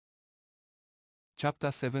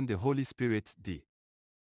Chapter 7 The Holy Spirit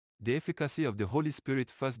The efficacy of the Holy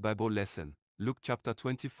Spirit. First Bible lesson, Luke chapter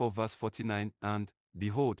 24 verse 49, And,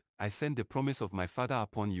 behold, I send the promise of my Father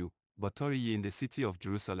upon you, but tarry ye in the city of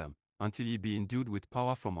Jerusalem, until ye be endued with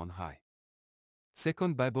power from on high.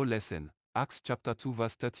 Second Bible lesson, Acts chapter 2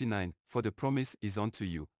 verse 39, For the promise is unto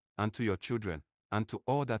you, and to your children, and to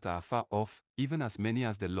all that are far off, even as many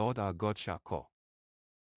as the Lord our God shall call.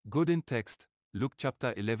 Golden text, Luke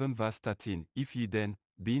chapter 11 verse 13, If ye then,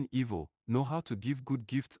 being evil, know how to give good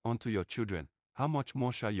gifts unto your children, how much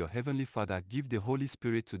more shall your heavenly Father give the Holy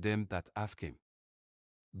Spirit to them that ask him?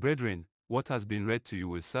 Brethren, what has been read to you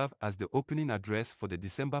will serve as the opening address for the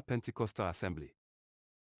December Pentecostal Assembly.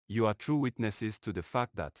 You are true witnesses to the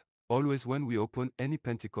fact that, always when we open any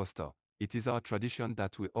Pentecostal, it is our tradition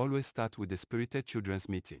that we always start with the spirited children's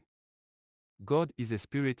meeting. God is a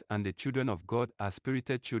spirit, and the children of God are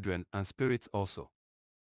spirited children and spirits also.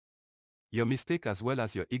 Your mistake as well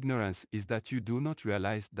as your ignorance is that you do not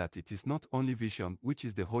realize that it is not only vision which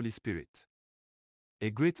is the Holy Spirit.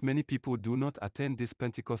 A great many people do not attend this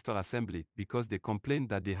Pentecostal assembly because they complain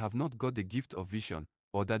that they have not got the gift of vision,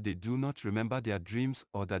 or that they do not remember their dreams,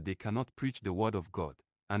 or that they cannot preach the word of God,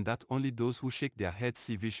 and that only those who shake their heads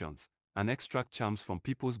see visions, and extract charms from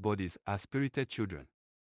people's bodies are spirited children.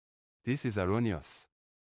 This is erroneous.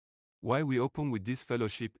 Why we open with this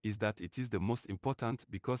fellowship is that it is the most important,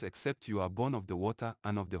 because except you are born of the water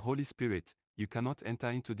and of the Holy Spirit, you cannot enter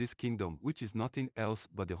into this kingdom, which is nothing else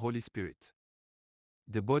but the Holy Spirit.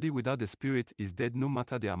 The body without the Spirit is dead. No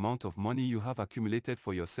matter the amount of money you have accumulated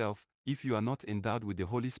for yourself, if you are not endowed with the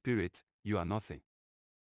Holy Spirit, you are nothing.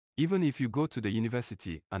 Even if you go to the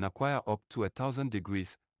university and acquire up to 1,000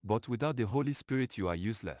 degrees, but without the Holy Spirit you are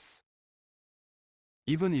useless.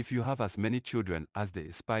 Even if you have as many children as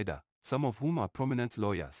the spider, some of whom are prominent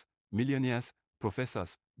lawyers, millionaires,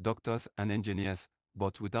 professors, doctors and engineers,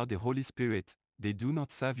 but without the Holy Spirit, they do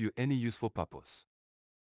not serve you any useful purpose.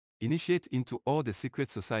 Initiate into all the secret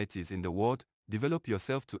societies in the world, develop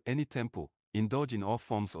yourself to any temple, indulge in all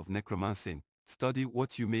forms of necromancy, study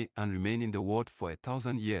what you may and remain in the world for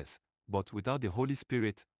 1,000 years, but without the Holy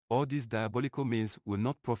Spirit, all these diabolical means will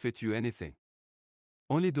not profit you anything.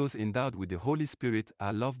 Only those endowed with the Holy Spirit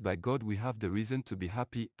are loved by God. We have the reason to be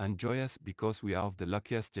happy and joyous because we are of the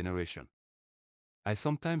luckiest generation. I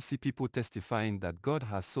sometimes see people testifying that God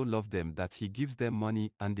has so loved them that He gives them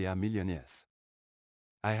money and they are millionaires.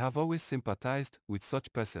 I have always sympathized with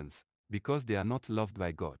such persons, because they are not loved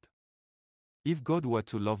by God. If God were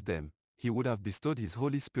to love them, He would have bestowed His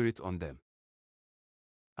Holy Spirit on them.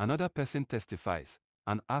 Another person testifies,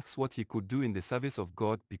 and asks what he could do in the service of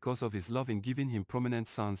God because of His love in giving him prominent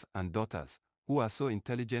sons and daughters, who are so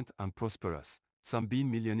intelligent and prosperous, some being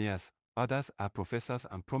millionaires, others are professors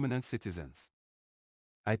and prominent citizens.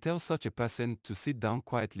 I tell such a person to sit down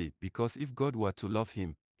quietly, because if God were to love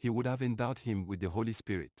him, He would have endowed him with the Holy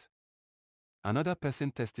Spirit. Another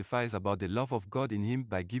person testifies about the love of God in him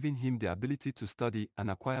by giving him the ability to study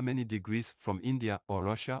and acquire many degrees from India or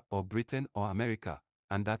Russia or Britain or America,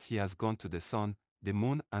 and that he has gone to the sun, the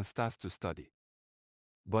moon and stars to study.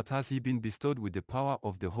 But has he been bestowed with the power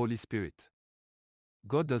of the Holy Spirit?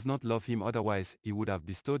 God does not love him, otherwise He would have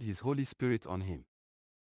bestowed His Holy Spirit on him.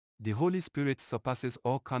 The Holy Spirit surpasses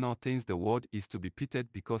all carnal things. The world is to be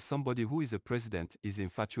pitied because somebody who is a president is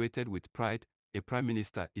infatuated with pride, a prime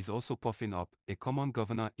minister is also puffing up, a common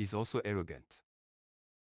governor is also arrogant.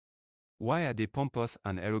 Why are they pompous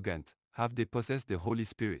and arrogant? Have they possessed the Holy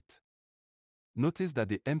Spirit? Notice that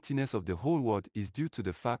the emptiness of the whole world is due to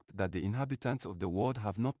the fact that the inhabitants of the world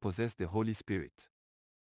have not possessed the Holy Spirit.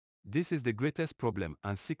 This is the greatest problem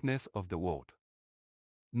and sickness of the world.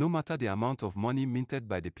 No matter the amount of money minted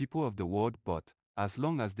by the people of the world, but, as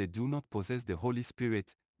long as they do not possess the Holy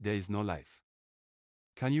Spirit, there is no life.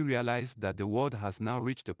 Can you realize that the world has now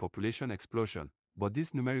reached a population explosion, but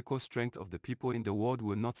this numerical strength of the people in the world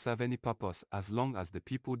will not serve any purpose as long as the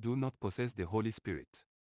people do not possess the Holy Spirit?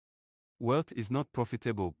 Wealth is not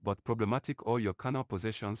profitable but problematic. All your carnal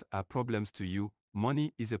possessions are problems to you.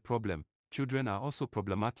 Money is a problem. Children are also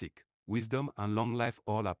problematic. Wisdom and long life,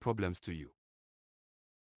 all are problems to you.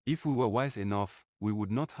 If we were wise enough, we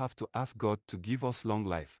would not have to ask God to give us long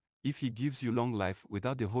life. If He gives you long life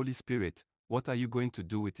without the Holy Spirit, what are you going to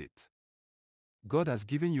do with it? God has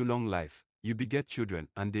given you long life. You beget children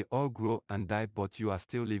and they all grow and die, but you are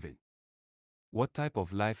still living. What type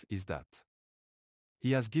of life is that?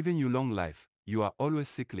 He has given you long life. You are always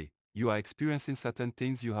sickly. You are experiencing certain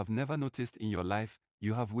things you have never noticed in your life.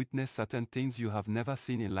 You have witnessed certain things you have never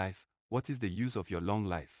seen in life. What is the use of your long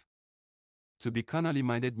life? To be carnally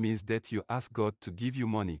minded means that you ask God to give you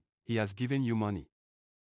money. He has given you money.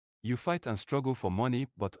 You fight and struggle for money,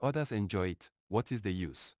 but others enjoy it. What is the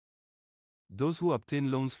use? Those who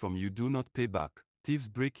obtain loans from you do not pay back. Thieves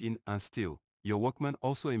break in and steal. Your workman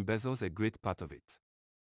also embezzles a great part of it.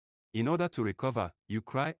 In order to recover, you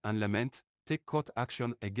cry and lament, take court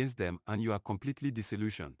action against them, and you are completely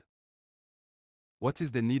disillusioned. What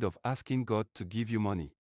is the need of asking God to give you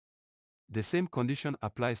money? The same condition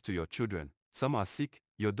applies to your children. Some are sick,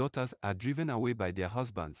 your daughters are driven away by their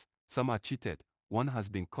husbands, some are cheated, one has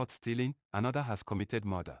been caught stealing, another has committed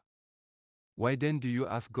murder. Why then do you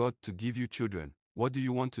ask God to give you children? What do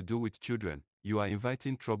you want to do with children? You are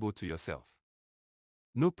inviting trouble to yourself.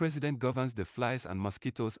 No president governs the flies and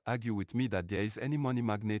mosquitoes. Argue with me that there is any money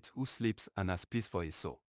magnate who sleeps and has peace for his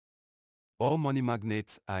soul. All money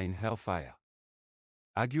magnates are in hellfire.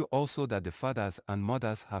 Argue also that the fathers and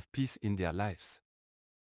mothers have peace in their lives.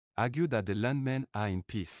 Argue that the landmen are in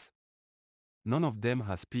peace. None of them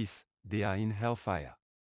has peace, they are in hellfire.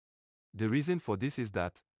 The reason for this is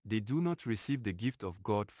that they do not receive the gift of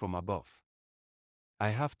God from above. I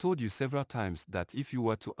have told you several times that if you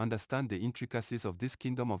were to understand the intricacies of this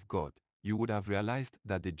kingdom of God, you would have realized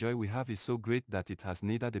that the joy we have is so great that it has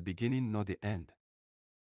neither the beginning nor the end.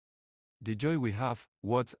 The joy we have,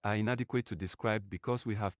 words are inadequate to describe because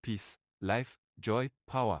we have peace, life, joy,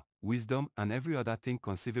 power, wisdom, and every other thing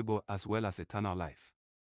conceivable as well as eternal life.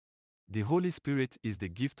 The Holy Spirit is the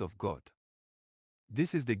gift of God.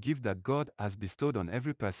 This is the gift that God has bestowed on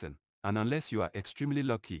every person, and unless you are extremely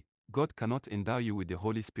lucky, God cannot endow you with the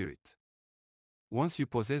Holy Spirit. Once you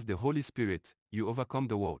possess the Holy Spirit, you overcome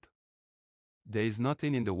the world. There is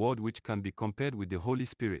nothing in the world which can be compared with the Holy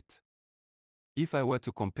Spirit. If I were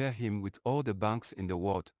to compare him with all the banks in the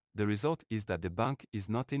world, the result is that the bank is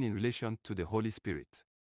nothing in relation to the Holy Spirit.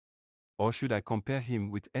 Or should I compare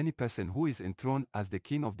him with any person who is enthroned as the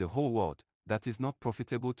king of the whole world? That is not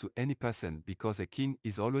profitable to any person because a king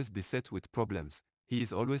is always beset with problems, he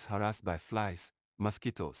is always harassed by flies,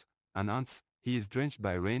 mosquitoes, and ants, he is drenched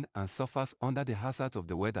by rain and suffers under the hazards of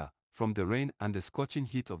the weather, from the rain and the scorching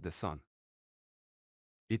heat of the sun.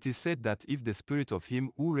 It is said that if the spirit of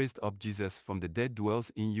him who raised up Jesus from the dead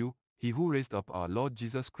dwells in you, he who raised up our Lord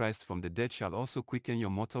Jesus Christ from the dead shall also quicken your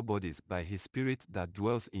mortal bodies by his spirit that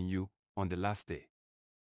dwells in you, on the last day.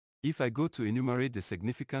 If I go to enumerate the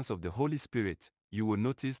significance of the Holy Spirit, you will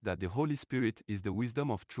notice that the Holy Spirit is the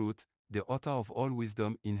wisdom of truth, the author of all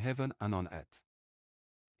wisdom in heaven and on earth.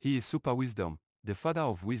 He is super wisdom, the father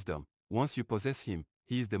of wisdom. Once you possess him,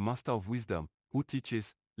 he is the master of wisdom, who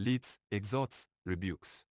teaches, leads, exhorts,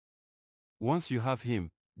 rebukes. Once you have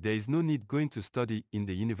him, there is no need going to study in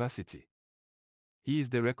the university. He is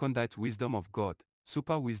the recondite wisdom of God,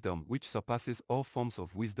 super wisdom which surpasses all forms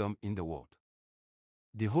of wisdom in the world.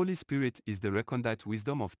 The Holy Spirit is the recondite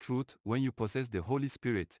wisdom of truth. When you possess the Holy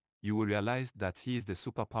Spirit, you will realize that he is the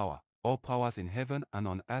superpower. All powers in heaven and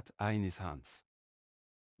on earth are in his hands.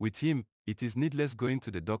 With him, it is needless going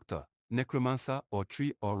to the doctor, necromancer, or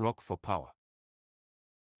tree or rock for power.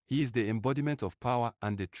 He is the embodiment of power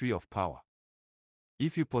and the tree of power.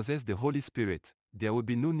 If you possess the Holy Spirit, there will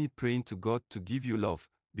be no need praying to God to give you love,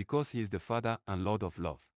 because he is the Father and Lord of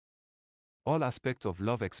love. All aspects of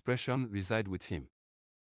love expression reside with him.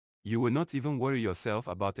 You will not even worry yourself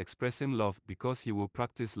about expressing love because he will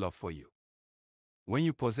practice love for you. When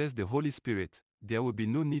you possess the Holy Spirit, there will be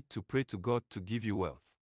no need to pray to God to give you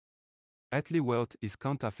wealth. Earthly wealth is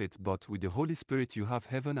counterfeit, but with the Holy Spirit you have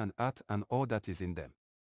heaven and earth and all that is in them.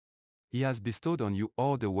 He has bestowed on you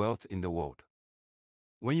all the wealth in the world.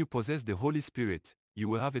 When you possess the Holy Spirit, you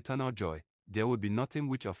will have eternal joy. There will be nothing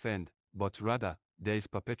which offend, but rather, there is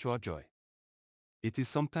perpetual joy. It is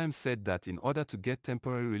sometimes said that in order to get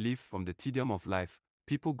temporary relief from the tedium of life,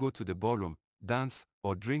 people go to the ballroom, dance,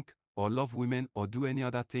 or drink, or love women, or do any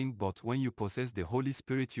other thing, but when you possess the Holy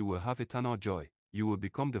Spirit you will have eternal joy. You will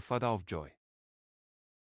become the Father of joy.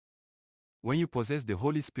 When you possess the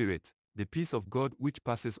Holy Spirit, the peace of God which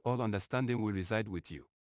passes all understanding will reside with you.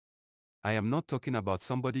 I am not talking about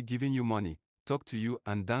somebody giving you money, talk to you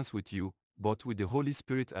and dance with you, but with the Holy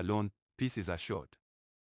Spirit alone, peace is assured.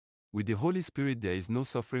 With the Holy Spirit there is no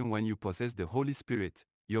suffering. When you possess the Holy Spirit,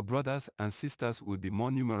 your brothers and sisters will be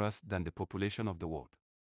more numerous than the population of the world.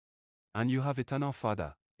 And you have eternal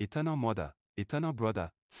father, eternal mother, eternal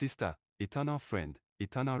brother, sister, eternal friend,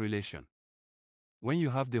 eternal relation. When you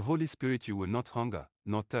have the Holy Spirit you will not hunger,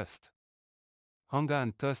 nor thirst. Hunger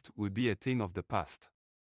and thirst will be a thing of the past.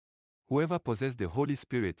 Whoever possesses the Holy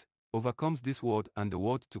Spirit, overcomes this world and the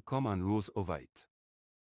world to come and rules over it.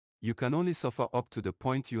 You can only suffer up to the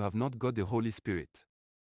point you have not got the Holy Spirit.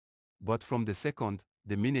 But from the second,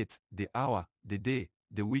 the minute, the hour, the day,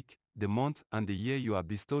 the week, the month and the year you are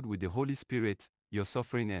bestowed with the Holy Spirit, your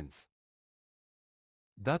suffering ends.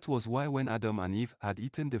 That was why when Adam and Eve had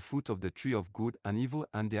eaten the fruit of the tree of good and evil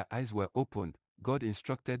and their eyes were opened, God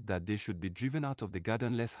instructed that they should be driven out of the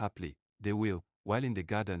garden lest haply they will, while in the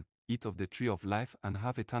garden, eat of the tree of life and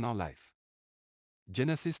have eternal life.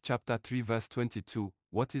 Genesis chapter 3 verse 22,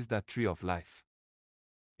 what is that tree of life?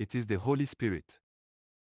 It is the Holy Spirit.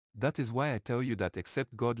 That is why I tell you that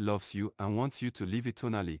except God loves you and wants you to live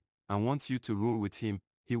eternally, and wants you to rule with Him,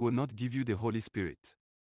 He will not give you the Holy Spirit.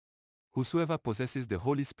 Whosoever possesses the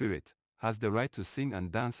Holy Spirit has the right to sing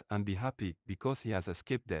and dance and be happy because he has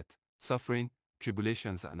escaped death, suffering,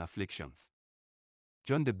 tribulations and afflictions.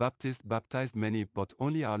 John the Baptist baptized many, but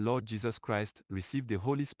only our Lord Jesus Christ received the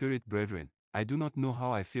Holy Spirit. Brethren, I do not know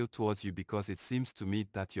how I feel towards you because it seems to me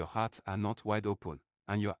that your hearts are not wide open,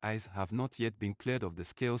 and your eyes have not yet been cleared of the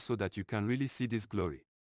scales so that you can really see this glory.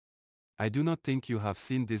 I do not think you have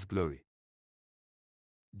seen this glory.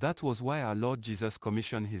 That was why our Lord Jesus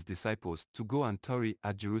commissioned His disciples to go and tarry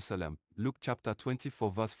at Jerusalem, Luke chapter 24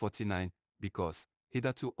 verse 49, because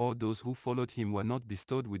hitherto all those who followed Him were not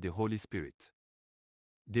bestowed with the Holy Spirit.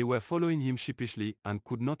 They were following Him sheepishly and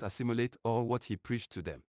could not assimilate all what He preached to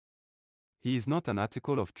them. He is not an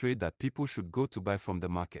article of trade that people should go to buy from the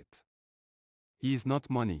market. He is not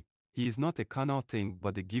money, He is not a carnal thing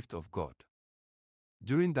but the gift of God.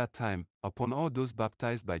 During that time, upon all those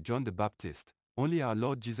baptized by John the Baptist, only our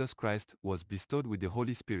Lord Jesus Christ was bestowed with the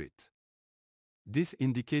Holy Spirit. This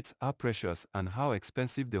indicates how precious and how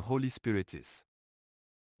expensive the Holy Spirit is.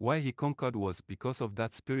 Why He conquered was because of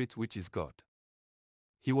that Spirit which is God.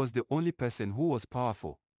 He was the only person who was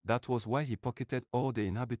powerful, that was why He pocketed all the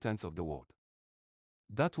inhabitants of the world.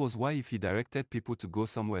 That was why if He directed people to go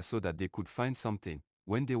somewhere so that they could find something,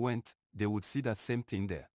 when they went, they would see that same thing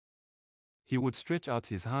there. He would stretch out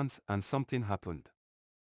His hands and something happened.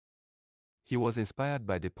 He was inspired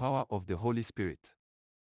by the power of the Holy Spirit.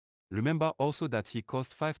 Remember also that He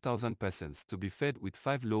caused 5,000 persons to be fed with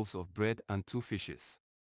 5 loaves of bread and 2 fishes.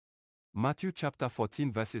 Matthew chapter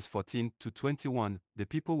 14 verses 14 to 21, the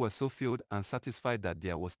people were so filled and satisfied that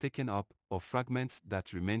there was taken up, of fragments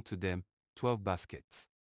that remained to them, 12 baskets.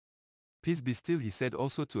 Peace be still, He said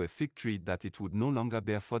also to a fig tree that it would no longer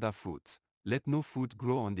bear further fruits, let no fruit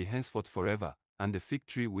grow on thee henceforth forever, and the fig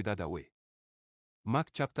tree withered away. Mark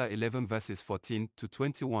chapter 11 verses 14 to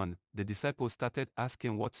 21, the disciples started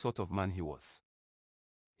asking what sort of man He was.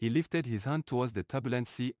 He lifted His hand towards the turbulent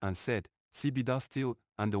sea and said, Sea be thou still,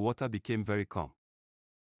 and the water became very calm.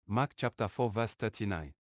 Mark chapter 4 verse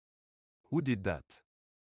 39. Who did that?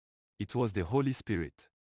 It was the Holy Spirit.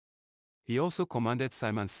 He also commanded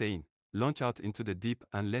Simon saying, Launch out into the deep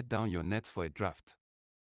and let down your nets for a draught.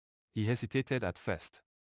 He hesitated at first.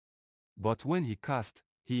 But when he cast,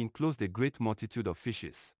 He enclosed a great multitude of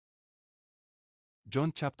fishes.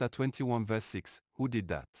 John chapter 21 verse 6, who did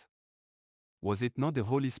that? Was it not the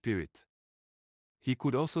Holy Spirit? He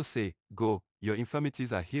could also say, Go, your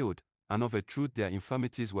infirmities are healed, and of a truth their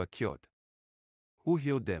infirmities were cured. Who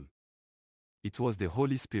healed them? It was the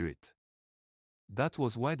Holy Spirit. That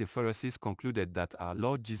was why the Pharisees concluded that our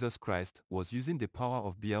Lord Jesus Christ was using the power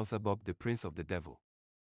of Beelzebub, the prince of the devil.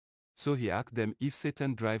 So He asked them, if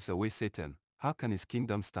Satan drives away Satan, how can his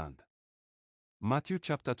kingdom stand? Matthew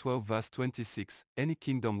chapter 12 verse 26, any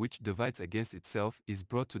kingdom which divides against itself is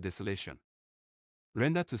brought to desolation.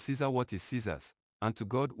 Render to Caesar what is Caesar's, and to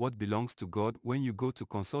God what belongs to God. When you go to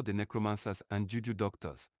consult the necromancers and juju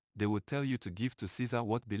doctors, they will tell you to give to Caesar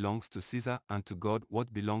what belongs to Caesar and to God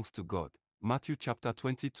what belongs to God. Matthew chapter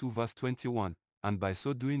 22 verse 21, and by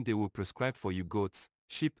so doing they will prescribe for you goats,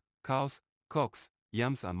 sheep, cows, cocks,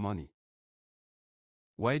 yams and money.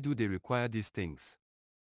 Why do they require these things?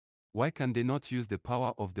 Why can they not use the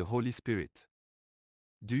power of the Holy Spirit?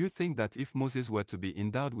 Do you think that if Moses were to be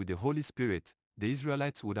endowed with the Holy Spirit, the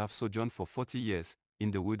Israelites would have sojourned for 40 years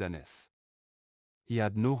in the wilderness? He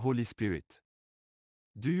had no Holy Spirit.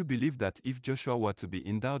 Do you believe that if Joshua were to be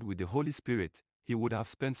endowed with the Holy Spirit, he would have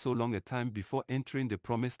spent so long a time before entering the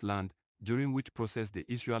promised land, during which process the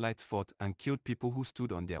Israelites fought and killed people who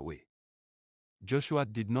stood on their way? Joshua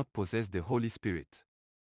did not possess the Holy Spirit.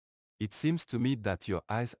 It seems to me that your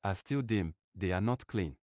eyes are still dim, they are not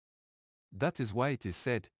clean. That is why it is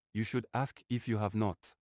said, you should ask if you have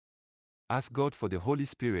not. Ask God for the Holy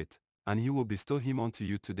Spirit, and He will bestow Him unto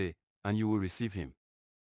you today, and you will receive Him.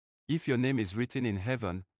 If your name is written in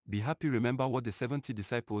heaven, be happy. Remember what the 70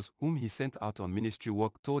 disciples whom He sent out on ministry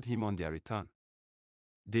work told Him on their return.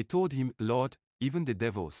 They told Him, Lord, even the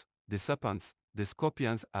devils, the serpents, the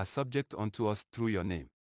scorpions are subject unto us through your name.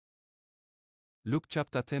 Luke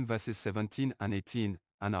chapter 10 verses 17 and 18,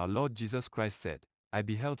 and our Lord Jesus Christ said, I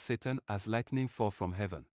beheld Satan as lightning fall from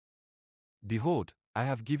heaven. Behold, I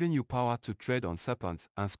have given you power to tread on serpents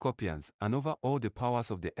and scorpions and over all the powers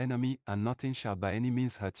of the enemy, and nothing shall by any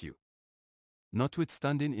means hurt you.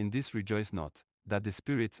 Notwithstanding in this rejoice not, that the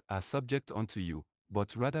spirits are subject unto you,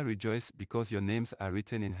 but rather rejoice because your names are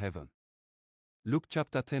written in heaven. Luke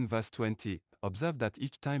chapter 10 verse 20, observe that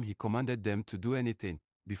each time he commanded them to do anything,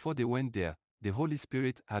 before they went there, the Holy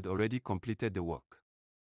Spirit had already completed the work.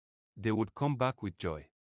 They would come back with joy.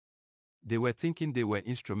 They were thinking they were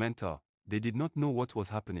instrumental, they did not know what was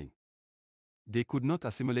happening. They could not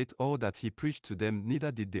assimilate all that he preached to them,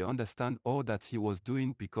 neither did they understand all that he was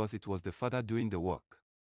doing, because it was the Father doing the work.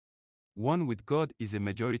 One with God is a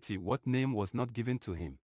majority. What name was not given to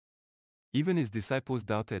him? Even his disciples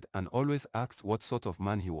doubted and always asked what sort of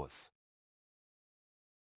man he was.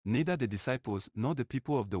 Neither the disciples nor the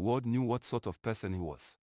people of the world knew what sort of person he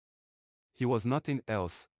was. He was nothing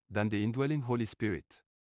else than the indwelling Holy Spirit.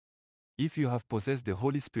 If you have possessed the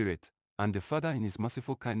Holy Spirit, and the Father in his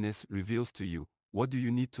merciful kindness reveals to you, what do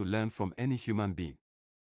you need to learn from any human being?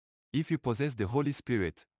 If you possess the Holy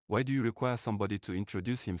Spirit, why do you require somebody to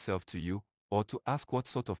introduce himself to you, or to ask what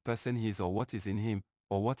sort of person he is, or what is in him,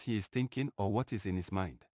 or what he is thinking, or what is in his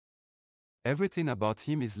mind? Everything about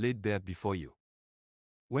him is laid bare before you.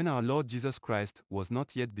 When our Lord Jesus Christ was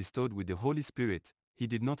not yet bestowed with the Holy Spirit, he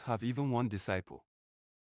did not have even one disciple.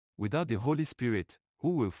 Without the Holy Spirit,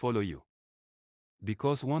 who will follow you?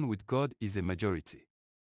 Because one with God is a majority.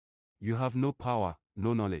 You have no power,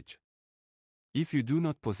 no knowledge. If you do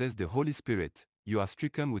not possess the Holy Spirit, you are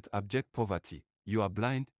stricken with abject poverty, you are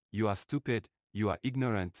blind, you are stupid, you are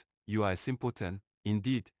ignorant, you are a simpleton,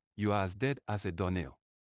 indeed, you are as dead as a doornail.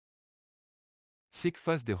 Seek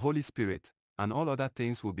first the Holy Spirit, and all other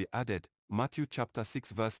things will be added. Matthew chapter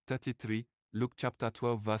 6 verse 33, Luke chapter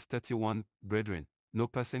 12 verse 31. Brethren, no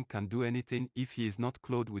person can do anything if he is not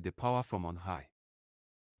clothed with the power from on high.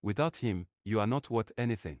 Without him, you are not worth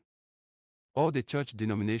anything. All the church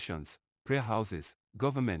denominations, prayer houses,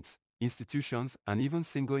 governments, institutions, and even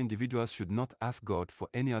single individuals should not ask God for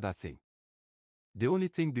any other thing. The only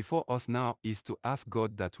thing before us now is to ask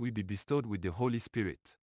God that we be bestowed with the Holy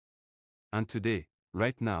Spirit. And today,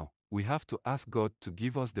 right now, we have to ask God to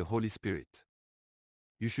give us the Holy Spirit.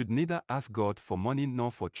 You should neither ask God for money,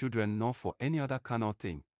 nor for children, nor for any other carnal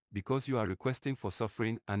thing, because you are requesting for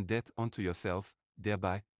suffering and death unto yourself,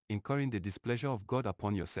 thereby incurring the displeasure of God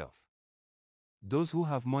upon yourself. Those who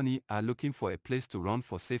have money are looking for a place to run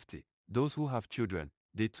for safety. Those who have children,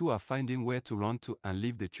 they too are finding where to run to and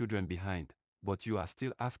leave the children behind, but you are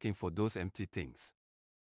still asking for those empty things.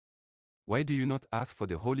 Why do you not ask for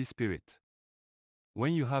the Holy Spirit?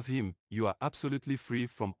 When you have him, you are absolutely free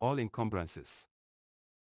from all encumbrances.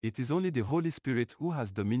 It is only the Holy Spirit who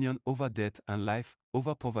has dominion over death and life,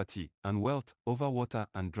 over poverty and wealth, over water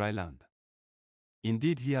and dry land.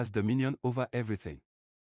 Indeed, he has dominion over everything.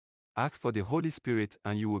 Ask for the Holy Spirit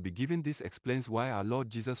and you will be given. This explains why our Lord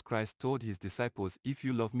Jesus Christ told his disciples, if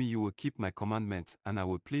you love me, you will keep my commandments, and I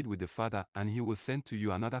will plead with the Father, and he will send to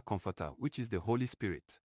you another comforter, which is the Holy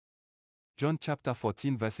Spirit. John chapter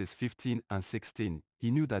 14 verses 15 and 16,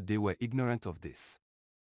 he knew that they were ignorant of this.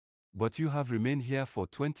 But you have remained here for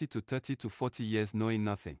 20 to 30 to 40 years knowing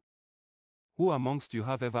nothing. Who amongst you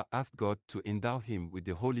have ever asked God to endow him with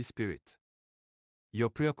the Holy Spirit? Your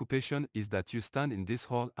preoccupation is that you stand in this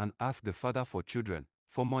hall and ask the Father for children,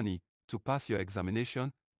 for money, to pass your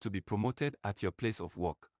examination, to be promoted at your place of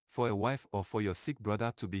work, for a wife, or for your sick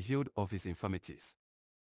brother to be healed of his infirmities.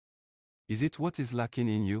 Is it what is lacking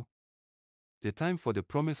in you? The time for the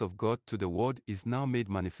promise of God to the world is now made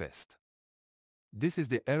manifest. This is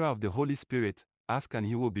the era of the Holy Spirit. Ask and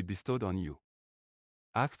he will be bestowed on you.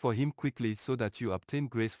 Ask for him quickly so that you obtain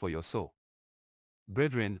grace for your soul.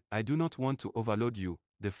 Brethren, I do not want to overload you.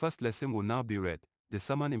 The first lesson will now be read. The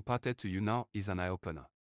sermon imparted to you now is an eye-opener.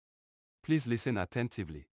 Please listen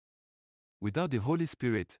attentively. Without the Holy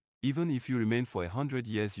Spirit, even if you remain for 100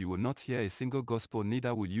 years, you will not hear a single gospel,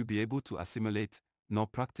 neither will you be able to assimilate, nor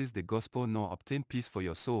practice the gospel, nor obtain peace for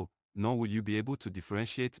your soul, nor will you be able to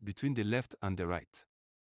differentiate between the left and the right.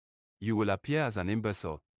 You will appear as an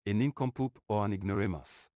imbecile, a nincompoop, or an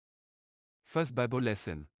ignoramus. First Bible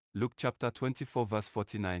lesson, Luke chapter 24 verse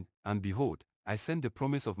 49, and behold, I send the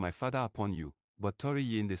promise of my Father upon you, but tarry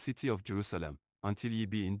ye in the city of Jerusalem, until ye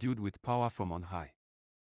be endued with power from on high.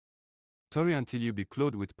 Tarry until you be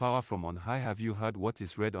clothed with power from on high. Have you heard what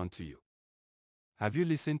is read unto you? Have you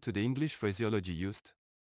listened to the English phraseology used?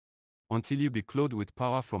 Until you be clothed with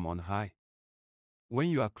power from on high. When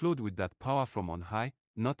you are clothed with that power from on high,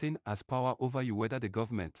 nothing has power over you, whether the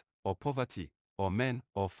government, or poverty, or men,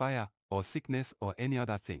 or fire, or sickness, or any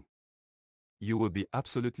other thing. You will be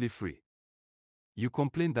absolutely free. You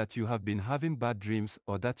complain that you have been having bad dreams,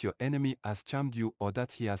 or that your enemy has charmed you, or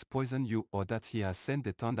that he has poisoned you, or that he has sent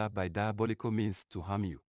the thunder by diabolical means to harm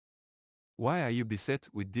you. Why are you beset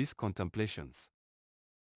with these contemplations?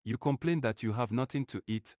 You complain that you have nothing to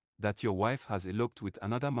eat, that your wife has eloped with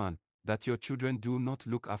another man, that your children do not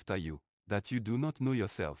look after you, that you do not know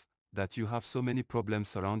yourself, that you have so many problems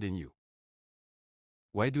surrounding you.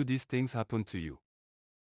 Why do these things happen to you?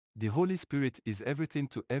 The Holy Spirit is everything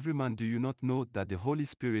to every man. Do you not know that the Holy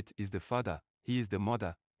Spirit is the Father, He is the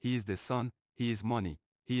Mother, He is the Son, He is money,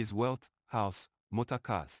 He is wealth, house, motor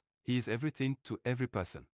cars, He is everything to every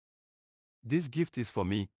person. This gift is for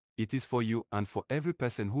me, it is for you and for every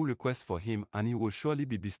person who requests for Him, and He will surely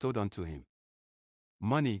be bestowed unto him.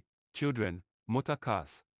 Money, children, motor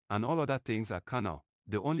cars, and all other things are carnal.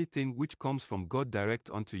 The only thing which comes from God direct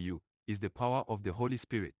unto you is the power of the Holy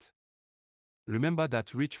Spirit. Remember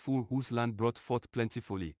that rich fool whose land brought forth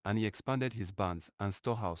plentifully, and he expanded his barns and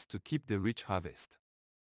storehouse to keep the rich harvest.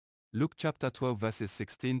 Luke chapter 12 verses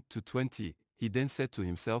 16 to 20. He then said to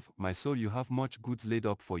himself, My soul, you have much goods laid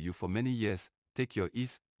up for you for many years. Take your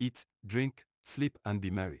ease, eat, drink, sleep, and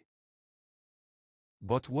be merry.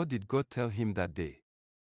 But what did God tell him that day?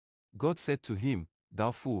 God said to him,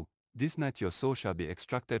 Thou fool, this night your soul shall be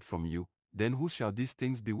extracted from you. Then whose shall these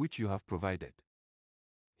things be which you have provided?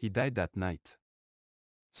 He died that night.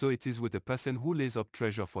 So it is with a person who lays up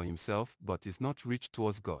treasure for himself but is not rich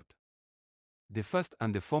towards God. The first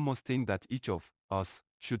and the foremost thing that each of us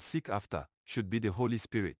should seek after should be the Holy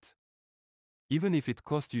Spirit. Even if it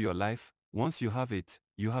costs you your life, once you have it,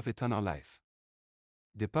 you have eternal life.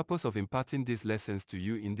 The purpose of imparting these lessons to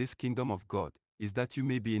you in this kingdom of God is that you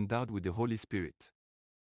may be endowed with the Holy Spirit.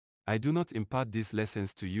 I do not impart these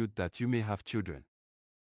lessons to you that you may have children.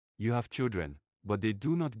 You have children, but they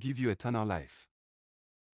do not give you eternal life.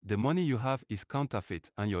 The money you have is counterfeit,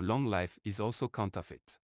 and your long life is also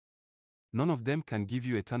counterfeit. None of them can give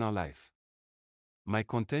you eternal life. My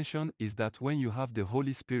contention is that when you have the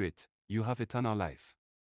Holy Spirit, you have eternal life.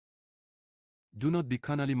 Do not be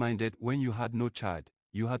carnally minded. When you had no child,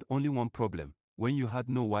 you had only one problem. When you had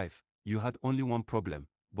no wife, you had only one problem.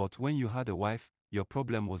 But when you had a wife, your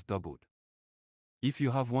problem was doubled. If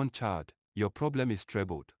you have one child, your problem is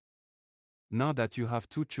trebled. Now that you have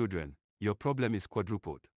 2 children, your problem is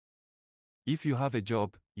quadrupled. If you have a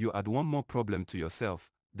job, you add one more problem to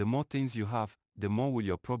yourself. The more things you have, the more will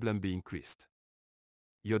your problem be increased.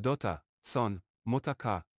 Your daughter, son, motor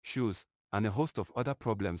car, shoes, and a host of other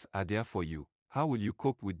problems are there for you. How will you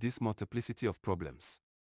cope with this multiplicity of problems?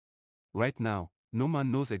 Right now, no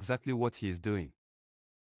man knows exactly what he is doing.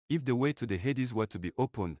 If the way to the Hades were to be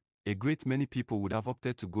opened, a great many people would have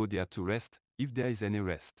opted to go there to rest, if there is any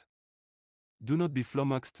rest. Do not be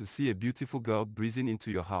flummoxed to see a beautiful girl breezing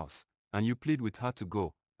into your house, and you plead with her to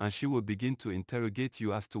go, and she will begin to interrogate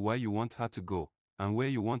you as to why you want her to go, and where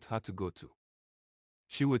you want her to go to.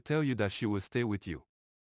 She will tell you that she will stay with you.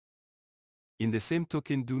 In the same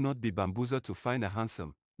token, do not be bamboozled to find a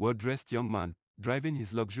handsome, well-dressed young man driving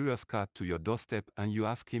his luxurious car to your doorstep and you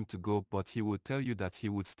ask him to go, but he will tell you that he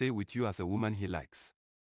would stay with you as a woman he likes.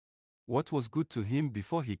 What was good to him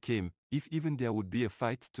before he came, if even there would be a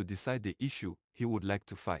fight to decide the issue, he would like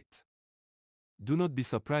to fight. Do not be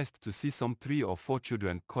surprised to see some 3 or 4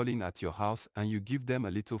 children calling at your house and you give them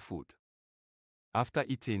a little food. After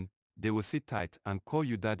eating, they will sit tight and call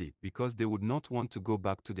you daddy because they would not want to go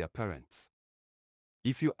back to their parents.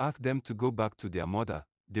 If you ask them to go back to their mother,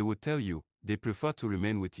 they will tell you they prefer to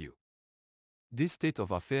remain with you. This state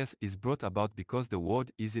of affairs is brought about because the world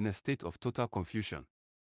is in a state of total confusion.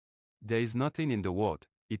 There is nothing in the world,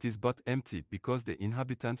 it is but empty because the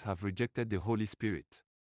inhabitants have rejected the Holy Spirit.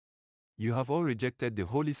 You have all rejected the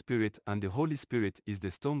Holy Spirit, and the Holy Spirit is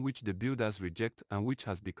the stone which the builders reject and which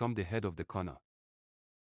has become the head of the corner.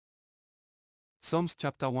 Psalms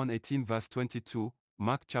chapter 118 verse 22,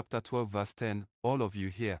 Mark chapter 12 verse 10, all of you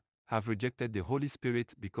here have rejected the Holy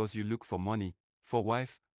Spirit because you look for money, for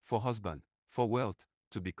wife, for husband, for wealth,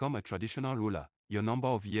 to become a traditional ruler, your number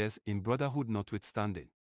of years in brotherhood notwithstanding.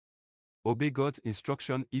 Obey God's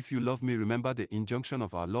instruction. If you love me, remember the injunction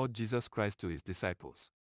of our Lord Jesus Christ to his disciples.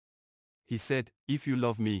 He said, If you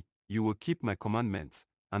love me, you will keep my commandments,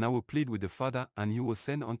 and I will plead with the Father, and he will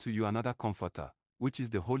send unto you another comforter, which is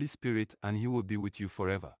the Holy Spirit, and he will be with you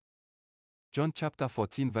forever. John chapter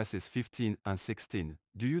 14 verses 15 and 16.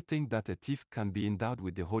 Do you think that a thief can be endowed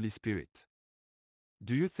with the Holy Spirit?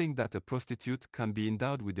 Do you think that a prostitute can be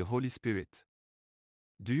endowed with the Holy Spirit?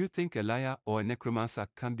 Do you think a liar or a necromancer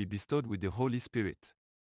can be bestowed with the Holy Spirit?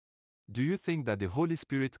 Do you think that the Holy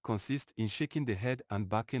Spirit consists in shaking the head and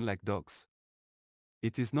barking like dogs?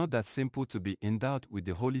 It is not that simple to be endowed with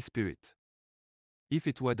the Holy Spirit. If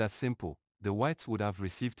it were that simple, the whites would have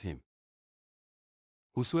received him.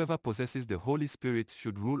 Whosoever possesses the Holy Spirit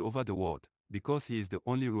should rule over the world, because he is the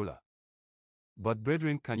only ruler. But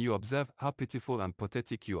brethren, can you observe how pitiful and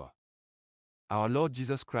pathetic you are? Our Lord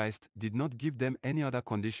Jesus Christ did not give them any other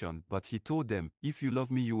condition, but he told them, "If you love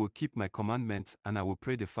me, you will keep my commandments, and I will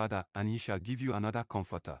pray the Father, and he shall give you another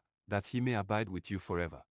comforter, that he may abide with you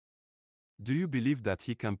forever." Do you believe that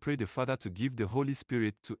he can pray the Father to give the Holy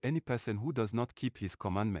Spirit to any person who does not keep his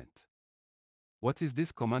commandment? What is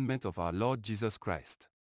this commandment of our Lord Jesus Christ?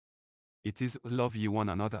 It is, "Love ye one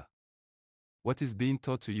another." What is being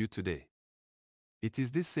taught to you today? It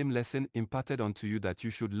is this same lesson imparted unto you, that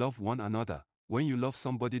you should love one another. When you love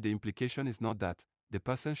somebody, the implication is not that the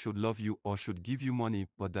person should love you or should give you money,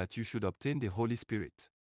 but that you should obtain the Holy Spirit.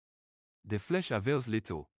 The flesh avails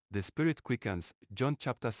little, the Spirit quickens. John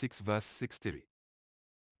chapter 6 verse 63.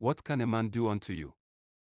 What can a man do unto you?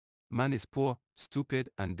 Man is poor, stupid,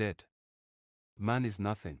 and dead. Man is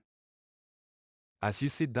nothing. As you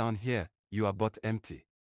sit down here, you are but empty.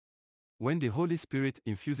 When the Holy Spirit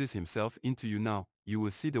infuses himself into you now, you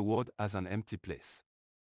will see the world as an empty place.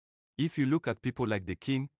 If you look at people like the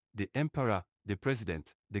king, the emperor, the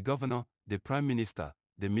president, the governor, the prime minister,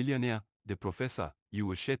 the millionaire, the professor, you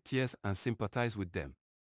will shed tears and sympathize with them.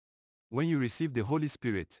 When you receive the Holy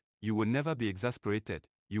Spirit, you will never be exasperated,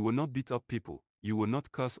 you will not beat up people, you will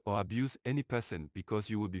not curse or abuse any person, because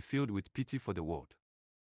you will be filled with pity for the world.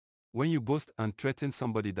 When you boast and threaten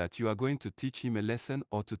somebody that you are going to teach him a lesson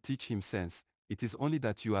or to teach him sense, it is only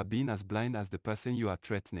that you are being as blind as the person you are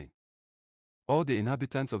threatening. All the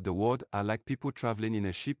inhabitants of the world are like people traveling in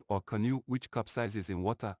a ship or canoe which capsizes in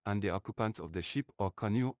water, and the occupants of the ship or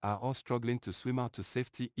canoe are all struggling to swim out to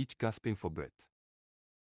safety, each gasping for breath.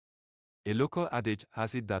 A local adage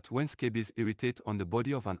has it that when scabies irritate on the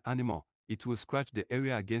body of an animal, it will scratch the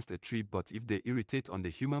area against a tree, but if they irritate on the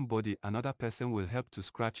human body, another person will help to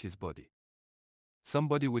scratch his body.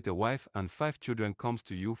 Somebody with a wife and 5 children comes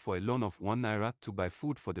to you for a loan of 1 naira to buy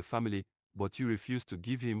food for the family, but you refuse to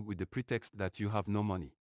give him with the pretext that you have no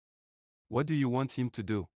money. What do you want him to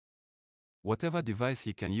do? Whatever device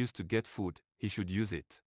he can use to get food, he should use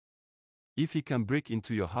it. If he can break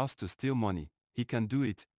into your house to steal money, he can do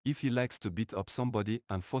it. If he likes to beat up somebody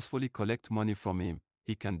and forcefully collect money from him,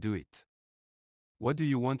 he can do it. What do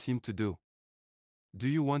you want him to do? Do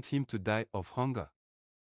you want him to die of hunger?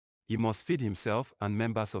 He must feed himself and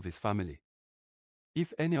members of his family.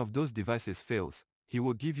 If any of those devices fails, he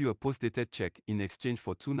will give you a post-dated check in exchange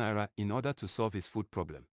for 2 naira in order to solve his food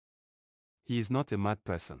problem. He is not a mad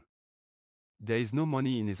person. There is no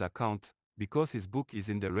money in his account, because his book is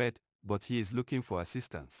in the red, but he is looking for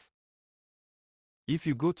assistance. If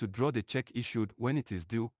you go to draw the check issued when it is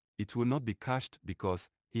due, it will not be cashed because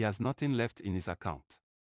he has nothing left in his account.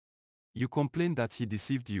 You complain that he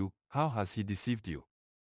deceived you. How has he deceived you?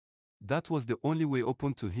 That was the only way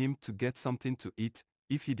open to him to get something to eat.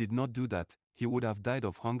 If he did not do that, he would have died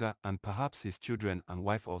of hunger, and perhaps his children and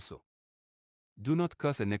wife also. Do not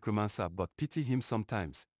curse a necromancer, but pity him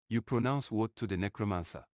sometimes. You pronounce woe to the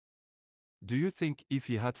necromancer. Do you think if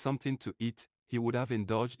he had something to eat, he would have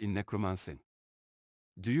indulged in necromancing?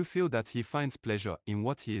 Do you feel that he finds pleasure in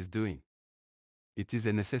what he is doing? It is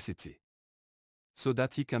a necessity. So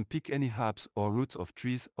that he can pick any herbs or roots of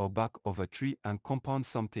trees or bark of a tree and compound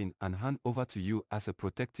something and hand over to you as a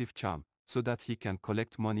protective charm, so that he can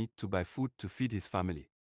collect money to buy food to feed his family.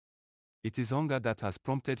 It is hunger that has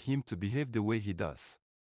prompted him to behave the way he does.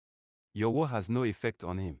 Your woe has no effect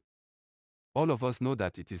on him. All of us know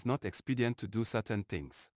that it is not expedient to do certain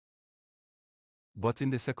things. But in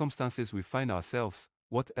the circumstances we find ourselves,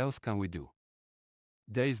 what else can we do?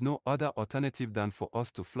 There is no other alternative than for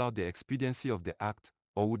us to flout the expediency of the act,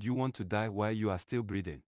 or would you want to die while you are still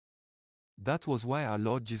breathing? That was why our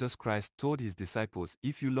Lord Jesus Christ told his disciples,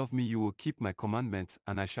 "If you love me, you will keep my commandments,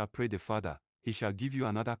 and I shall pray the Father, he shall give you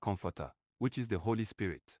another comforter, which is the Holy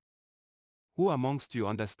Spirit." Who amongst you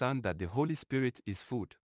understand that the Holy Spirit is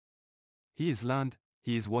food? He is land,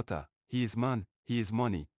 he is water, he is man, he is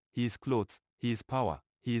money, he is clothes, he is power,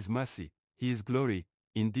 he is mercy, he is glory,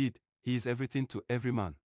 indeed, he is everything to every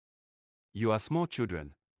man. You are small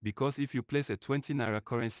children, because if you place a 20 naira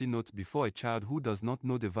currency note before a child who does not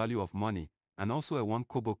know the value of money, and also a 1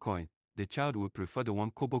 kobo coin, the child will prefer the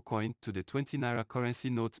 1 kobo coin to the 20 naira currency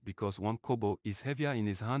note because 1 kobo is heavier in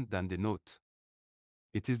his hand than the note.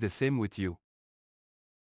 It is the same with you.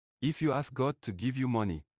 If you ask God to give you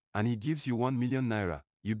money, and he gives you 1 million naira,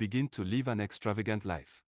 you begin to live an extravagant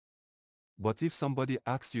life. But if somebody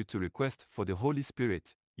asks you to request for the Holy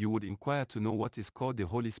Spirit, you would inquire to know what is called the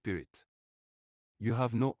Holy Spirit. You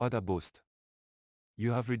have no other boast.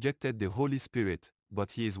 You have rejected the Holy Spirit,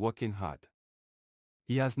 but he is working hard.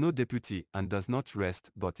 He has no deputy and does not rest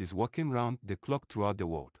but is working round the clock throughout the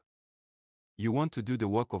world. You want to do the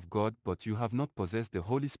work of God but you have not possessed the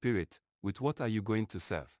Holy Spirit. With what are you going to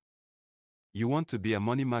serve? You want to be a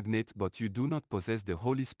money magnate but you do not possess the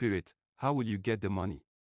Holy Spirit. How will you get the money?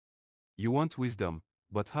 You want wisdom,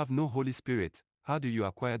 but have no Holy Spirit. How do you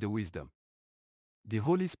acquire the wisdom? The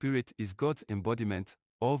Holy Spirit is God's embodiment.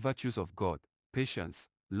 All virtues of God, patience,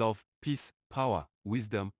 love, peace, power,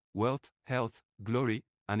 wisdom, wealth, health, glory,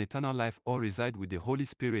 and eternal life all reside with the Holy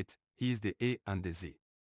Spirit. He is the A and the Z.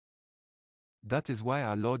 That is why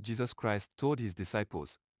our Lord Jesus Christ told his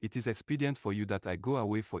disciples, "It is expedient for you that I go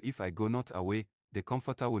away, for if I go not away, the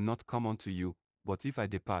Comforter will not come unto you, but if I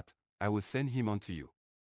depart, I will send him unto you."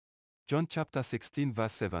 John chapter 16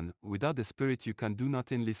 verse 7, "Without the Spirit you can do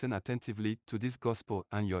nothing." Listen attentively to this gospel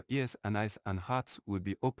and your ears and eyes and hearts will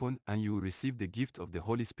be open and you will receive the gift of the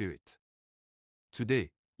Holy Spirit.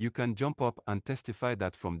 Today, you can jump up and testify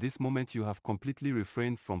that from this moment you have completely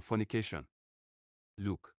refrained from fornication.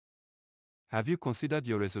 Look. Have you considered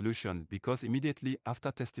your resolution? Because immediately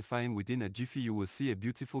after testifying, within a jiffy you will see a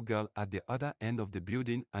beautiful girl at the other end of the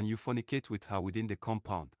building and you fornicate with her within the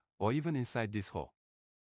compound, or even inside this hall.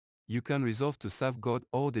 You can resolve to serve God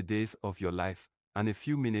all the days of your life, and a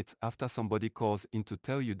few minutes after somebody calls in to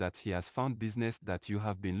tell you that he has found business that you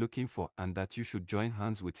have been looking for and that you should join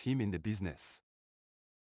hands with him in the business.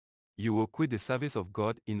 You will quit the service of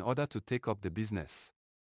God in order to take up the business.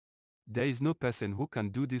 There is no person who can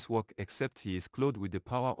do this work except he is clothed with the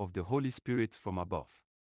power of the Holy Spirit from above.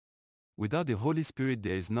 Without the Holy Spirit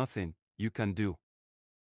there is nothing you can do.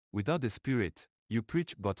 Without the Spirit, you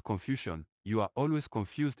preach but confusion, you are always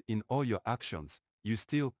confused in all your actions, you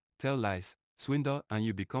steal, tell lies, swindle, and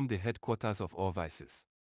you become the headquarters of all vices.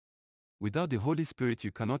 Without the Holy Spirit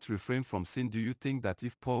you cannot refrain from sin. Do you think that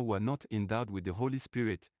if Paul were not endowed with the Holy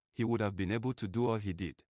Spirit, he would have been able to do all he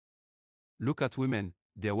did? Look at women.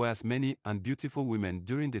 There were as many and beautiful women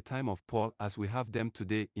during the time of Paul as we have them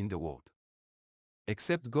today in the world.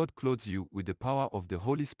 Except God clothes you with the power of the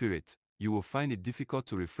Holy Spirit, you will find it difficult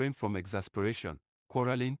to refrain from exasperation,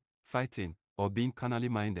 quarreling, fighting, or being carnally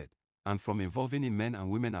minded, and from involving in men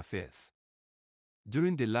and women affairs.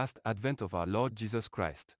 During the last advent of our Lord Jesus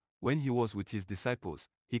Christ, when he was with his disciples,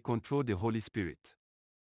 he controlled the Holy Spirit.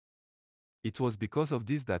 It was because of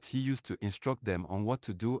this that he used to instruct them on what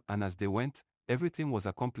to do, and as they went, everything was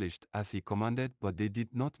accomplished as he commanded, but they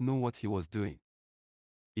did not know what he was doing.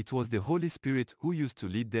 It was the Holy Spirit who used to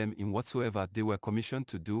lead them in whatsoever they were commissioned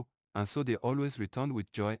to do, and so they always returned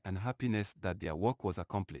with joy and happiness that their work was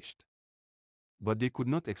accomplished. But they could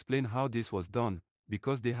not explain how this was done,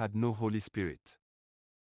 because they had no Holy Spirit.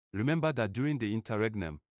 Remember that during the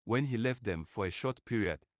interregnum, when he left them for a short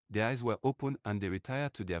period, their eyes were open and they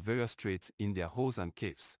retired to their various trades in their holes and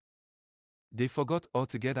caves. They forgot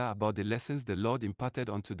altogether about the lessons the Lord imparted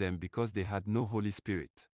unto them because they had no Holy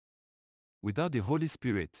Spirit. Without the Holy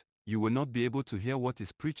Spirit, you will not be able to hear what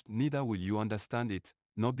is preached, neither will you understand it,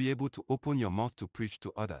 nor be able to open your mouth to preach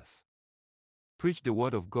to others. Preach the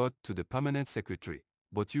word of God to the permanent secretary,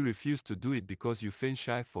 but you refuse to do it because you feign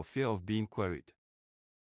shy for fear of being queried.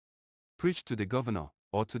 Preach to the governor,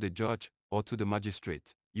 or to the judge, or to the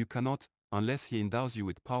magistrate. You cannot, unless he endows you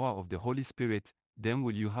with power of the Holy Spirit. Then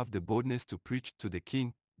will you have the boldness to preach to the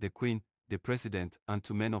king, the queen, the president, and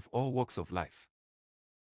to men of all walks of life.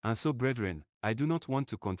 And so, brethren, I do not want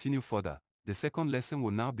to continue further. The second lesson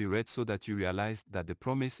will now be read so that you realize that the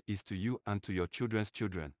promise is to you and to your children's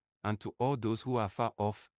children, and to all those who are far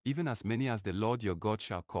off, even as many as the Lord your God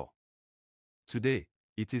shall call. Today,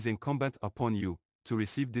 it is incumbent upon you to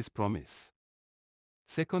receive this promise.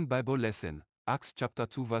 Second Bible lesson, Acts chapter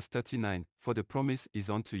 2 verse 39, "For the promise is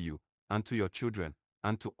unto you, and to your children,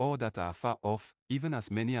 and to all that are far off, even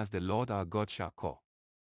as many as the Lord our God shall call."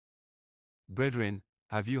 Brethren,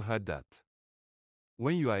 have you heard that?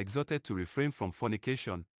 When you are exhorted to refrain from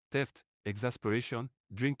fornication, theft, exasperation,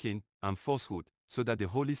 drinking, and falsehood, so that the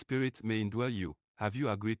Holy Spirit may indwell you, have you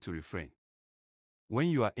agreed to refrain? When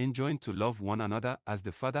you are enjoined to love one another as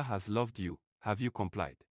the Father has loved you, have you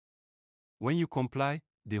complied? When you comply,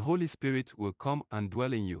 the Holy Spirit will come and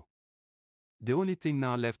dwell in you. The only thing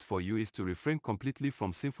now left for you is to refrain completely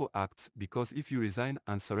from sinful acts, because if you resign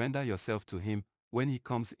and surrender yourself to Him, when He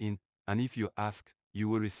comes in, and if you ask, you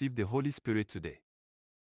will receive the Holy Spirit today.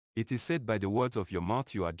 It is said, by the words of your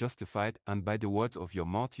mouth you are justified, and by the words of your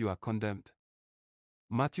mouth you are condemned.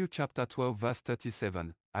 Matthew chapter 12 verse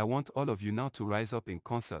 37, I want all of you now to rise up in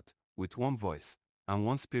concert, with one voice, and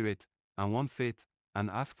one spirit, and one faith, and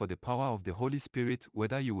ask for the power of the Holy Spirit,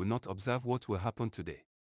 whether you will not observe what will happen today.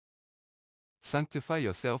 Sanctify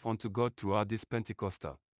yourself unto God throughout this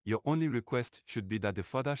Pentecostal. Your only request should be that the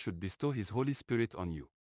Father should bestow His Holy Spirit on you.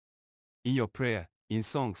 In your prayer, in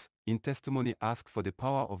songs, in testimony, ask for the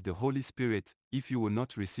power of the Holy Spirit if you will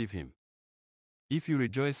not receive Him. If you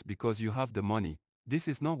rejoice because you have the money, this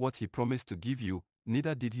is not what He promised to give you,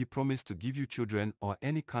 neither did He promise to give you children or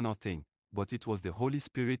any carnal thing, but it was the Holy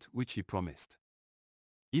Spirit which He promised.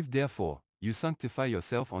 If therefore, you sanctify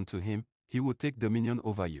yourself unto Him, He will take dominion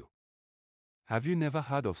over you. Have you never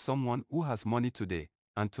heard of someone who has money today,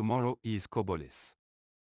 and tomorrow he is koboless?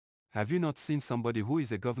 Have you not seen somebody who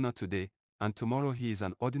is a governor today, and tomorrow he is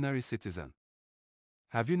an ordinary citizen?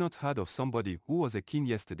 Have you not heard of somebody who was a king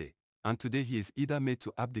yesterday, and today he is either made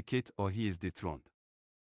to abdicate or he is dethroned?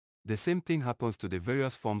 The same thing happens to the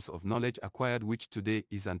various forms of knowledge acquired which today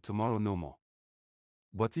is and tomorrow no more.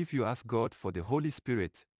 But if you ask God for the Holy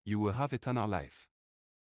Spirit, you will have eternal life.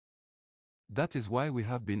 That is why we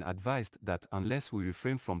have been advised that unless we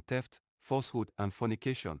refrain from theft, falsehood, and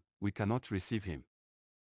fornication, we cannot receive Him.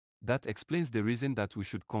 That explains the reason that we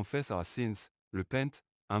should confess our sins, repent,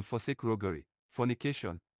 and forsake roguery,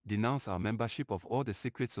 fornication, denounce our membership of all the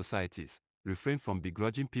secret societies, refrain from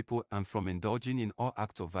begrudging people and from indulging in all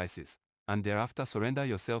acts of vices, and thereafter surrender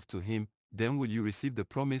yourself to Him. Then will you receive the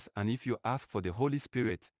promise, and if you ask for the Holy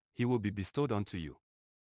Spirit, He will be bestowed unto you.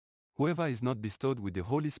 Whoever is not bestowed with the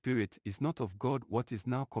Holy Spirit is not of God. What is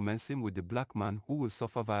now commencing with the black man who will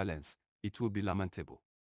suffer violence, it will be lamentable.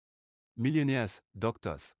 Millionaires,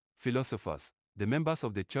 doctors, philosophers, the members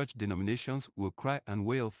of the church denominations will cry and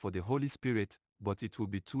wail for the Holy Spirit, but it will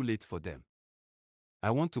be too late for them. I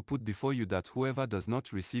want to put before you that whoever does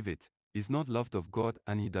not receive it is not loved of God,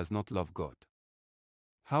 and he does not love God.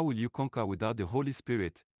 How will you conquer without the Holy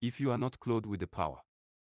Spirit if you are not clothed with the power?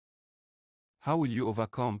 How will you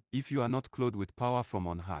overcome if you are not clothed with power from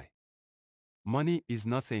on high? Money is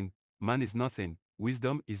nothing, man is nothing,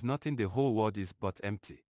 wisdom is nothing, the whole world is but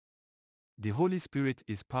empty. The Holy Spirit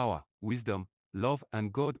is power, wisdom, love,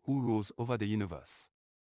 and God who rules over the universe.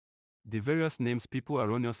 The various names people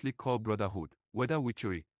erroneously call brotherhood, whether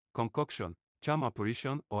witchery, concoction, charm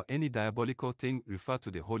apparition, or any diabolical thing, refer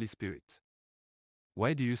to the Holy Spirit.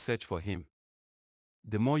 Why do you search for Him?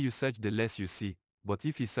 The more you search, the less you see, but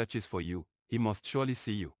if He searches for you, He must surely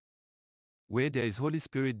see you. Where there is Holy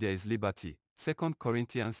Spirit, there is liberty. 2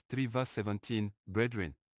 Corinthians 3 verse 17.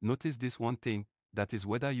 Brethren, notice this one thing, that is,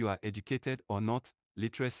 whether you are educated or not,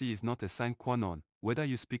 literacy is not a sine qua non, whether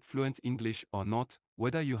you speak fluent English or not,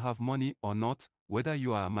 whether you have money or not, whether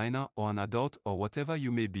you are a minor or an adult or whatever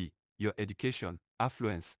you may be, your education,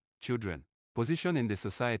 affluence, children, position in the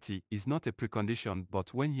society is not a precondition,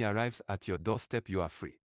 but when He arrives at your doorstep you are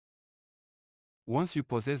free. Once you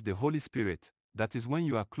possess the Holy Spirit, that is when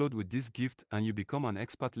you are clothed with this gift and you become an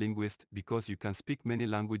expert linguist because you can speak many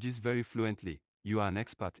languages very fluently. You are an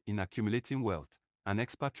expert in accumulating wealth, an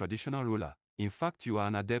expert traditional ruler. In fact, you are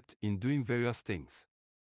an adept in doing various things.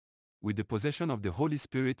 With the possession of the Holy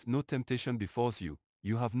Spirit, no temptation befalls you,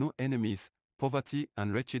 you have no enemies, poverty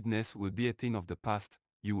and wretchedness will be a thing of the past,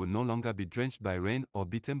 you will no longer be drenched by rain or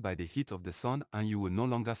beaten by the heat of the sun, and you will no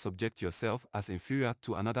longer subject yourself as inferior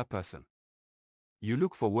to another person. You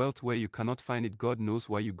look for wealth where you cannot find it. God knows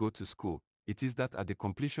why you go to school. It is that at the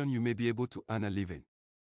completion you may be able to earn a living.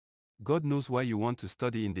 God knows why you want to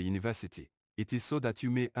study in the university. It is so that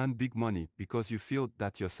you may earn big money because you feel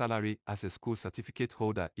that your salary as a school certificate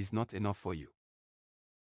holder is not enough for you.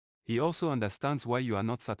 He also understands why you are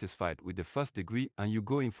not satisfied with the first degree and you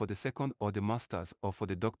go in for the second or the master's or for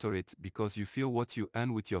the doctorate, because you feel what you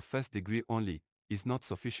earn with your first degree only is not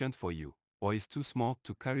sufficient for you, or is too small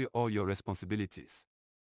to carry all your responsibilities.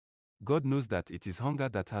 God knows that it is hunger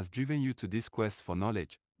that has driven you to this quest for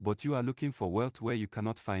knowledge, but you are looking for wealth where you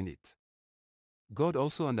cannot find it. God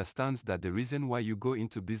also understands that the reason why you go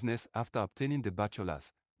into business after obtaining the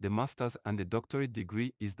bachelor's, the master's, and the doctorate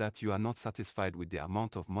degree is that you are not satisfied with the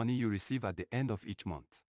amount of money you receive at the end of each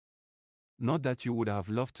month. Not that you would have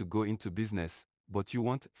loved to go into business, but you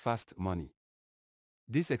want fast money.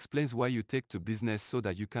 This explains why you take to business, so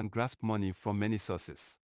that you can grasp money from many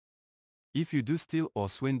sources. If you do steal or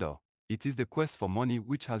swindle, it is the quest for money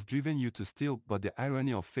which has driven you to steal, but the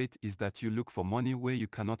irony of fate is that you look for money where you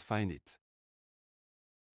cannot find it.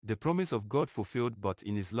 The promise of God fulfilled, but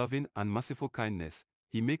in His loving and merciful kindness,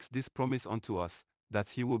 He makes this promise unto us, that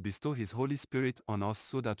He will bestow His Holy Spirit on us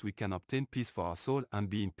so that we can obtain peace for our soul and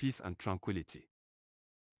be in peace and tranquility.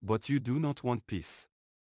 But you do not want peace.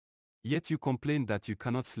 Yet you complain that you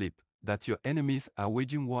cannot sleep, that your enemies are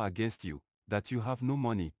waging war against you, that you have no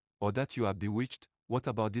money, or that you are bewitched. What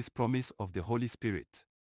about this promise of the Holy Spirit?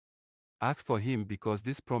 Ask for Him, because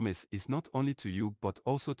this promise is not only to you but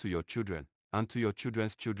also to your children, and to your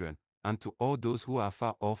children's children, and to all those who are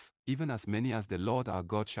far off, even as many as the Lord our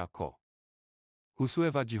God shall call.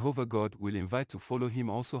 Whosoever Jehovah God will invite to follow him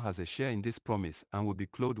also has a share in this promise and will be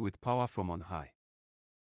clothed with power from on high.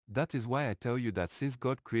 That is why I tell you that since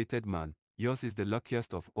God created man, yours is the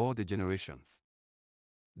luckiest of all the generations.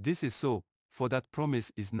 This is so, for that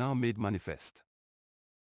promise is now made manifest.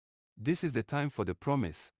 This is the time for the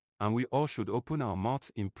promise, and we all should open our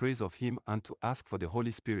mouths in praise of him and to ask for the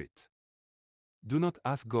Holy Spirit. Do not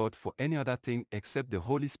ask God for any other thing except the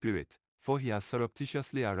Holy Spirit, for he has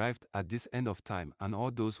surreptitiously arrived at this end of time and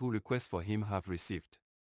all those who request for him have received.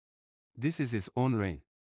 This is his own reign.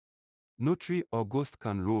 No tree or ghost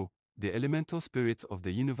can rule, the elemental spirits of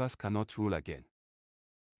the universe cannot rule again.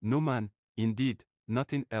 No man, indeed,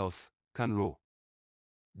 nothing else, can rule.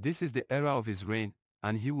 This is the era of his reign,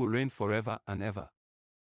 and he will reign forever and ever.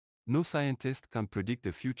 No scientist can predict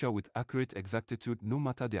the future with accurate exactitude no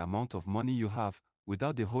matter the amount of money you have.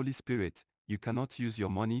 Without the Holy Spirit, you cannot use your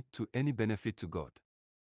money to any benefit to God.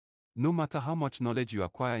 No matter how much knowledge you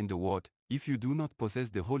acquire in the world, if you do not possess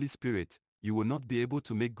the Holy Spirit, you will not be able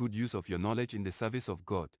to make good use of your knowledge in the service of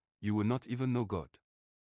God. You will not even know God.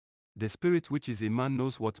 The Spirit which is in man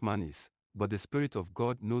knows what man is, but the Spirit of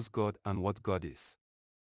God knows God and what God is.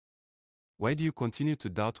 Why do you continue to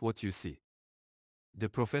doubt what you see? The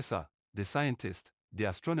professor, the scientist, the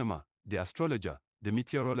astronomer, the astrologer, the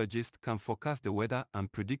meteorologist can forecast the weather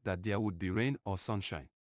and predict that there would be rain or sunshine.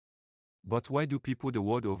 But why do people the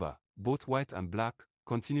world over, both white and black,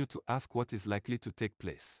 continue to ask what is likely to take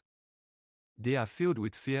place? They are filled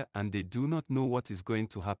with fear and they do not know what is going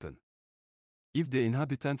to happen. If the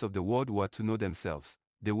inhabitants of the world were to know themselves,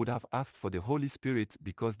 they would have asked for the Holy Spirit,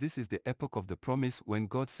 because this is the epoch of the promise when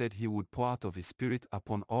God said he would pour out of his Spirit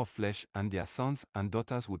upon all flesh, and their sons and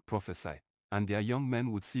daughters would prophesy, and their young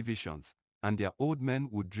men would see visions, and their old men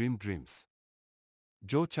would dream dreams.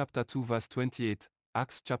 Joel chapter 2 verse 28,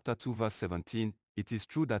 Acts chapter 2 verse 17, it is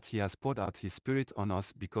true that he has poured out his Spirit on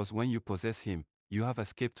us, because when you possess him, you have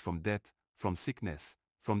escaped from death, from sickness,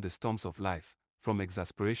 from the storms of life, from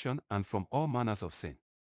exasperation and from all manners of sin.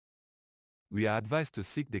 We are advised to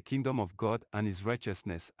seek the kingdom of God and his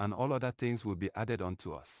righteousness, and all other things will be added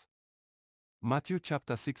unto us. Matthew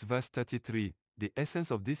chapter 6 verse 33, the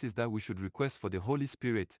essence of this is that we should request for the Holy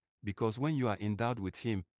Spirit, because when you are endowed with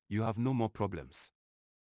him, you have no more problems.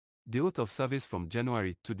 The oath of service from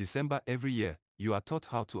January to December every year, you are taught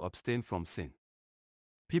how to abstain from sin.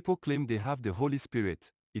 People claim they have the Holy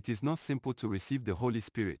Spirit. It is not simple to receive the Holy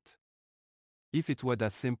Spirit. If it were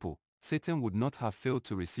that simple, Satan would not have failed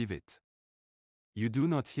to receive it. You do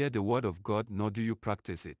not hear the word of God nor do you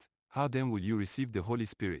practice it. How then will you receive the Holy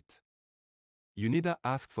Spirit? You neither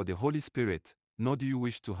ask for the Holy Spirit, nor do you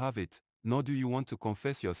wish to have it, nor do you want to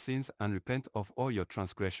confess your sins and repent of all your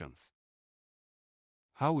transgressions.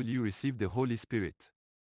 How will you receive the Holy Spirit?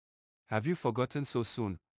 Have you forgotten so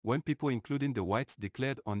soon, when people including the whites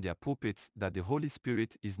declared on their pulpits that the Holy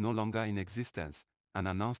Spirit is no longer in existence, and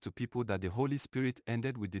announced to people that the Holy Spirit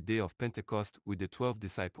ended with the day of Pentecost with the 12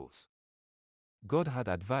 disciples? God had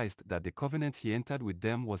advised that the covenant he entered with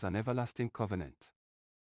them was an everlasting covenant.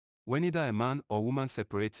 When either a man or woman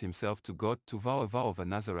separates himself to God to vow a vow of a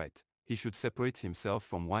Nazirite, he should separate himself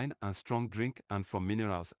from wine and strong drink and from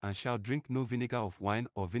minerals, and shall drink no vinegar of wine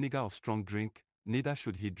or vinegar of strong drink, neither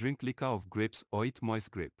should he drink liquor of grapes or eat moist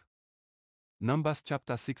grape. Numbers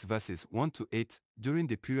chapter 6 verses 1 to 8, during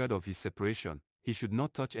the period of his separation, he should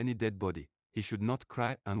not touch any dead body, he should not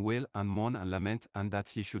cry and wail and mourn and lament, and that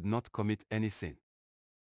he should not commit any sin.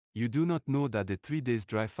 You do not know that the 3 days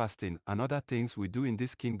dry fasting and other things we do in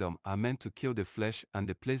this kingdom are meant to kill the flesh and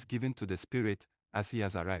the place given to the Spirit, as he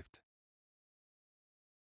has arrived.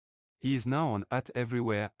 He is now on earth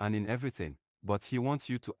everywhere and in everything, but he wants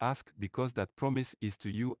you to ask, because that promise is to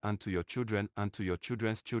you and to your children and to your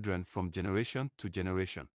children's children from generation to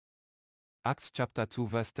generation. Acts chapter 2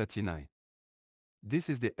 verse 39. This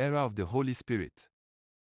is the era of the Holy Spirit.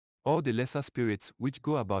 All the lesser spirits which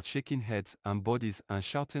go about shaking heads and bodies and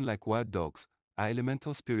shouting like wild dogs are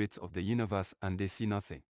elemental spirits of the universe, and they see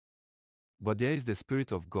nothing. But there is the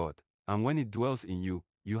Spirit of God, and when it dwells in you,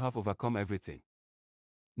 you have overcome everything.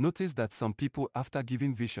 Notice that some people, after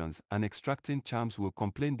giving visions and extracting charms, will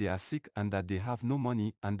complain they are sick and that they have no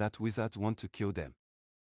money and that wizards want to kill them.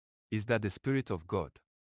 Is that the Spirit of God?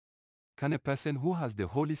 Can a person who has the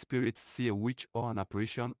Holy Spirit see a witch or an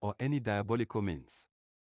apparition or any diabolical means?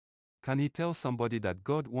 Can he tell somebody that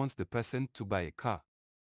God wants the person to buy a car?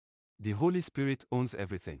 The Holy Spirit owns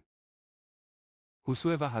everything.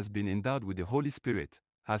 Whosoever has been endowed with the Holy Spirit,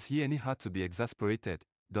 has he any heart to be exasperated?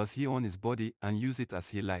 Does he own his body and use it as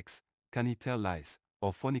he likes? Can he tell lies,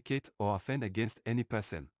 or fornicate, or offend against any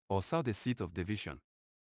person, or sow the seed of division.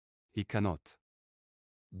 He cannot.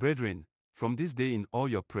 Brethren, from this day in all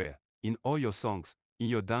your prayer, in all your songs, in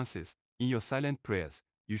your dances, in your silent prayers,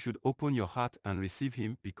 you should open your heart and receive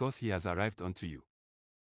him because he has arrived unto you.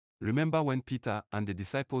 Remember when Peter and the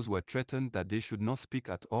disciples were threatened that they should not speak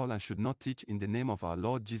at all and should not teach in the name of our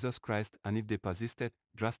Lord Jesus Christ, and if they persisted,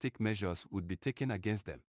 drastic measures would be taken against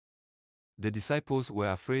them. The disciples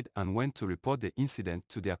were afraid and went to report the incident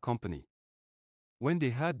to their company. When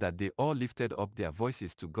they heard that, they all lifted up their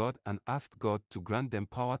voices to God and asked God to grant them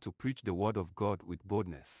power to preach the word of God with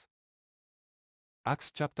boldness.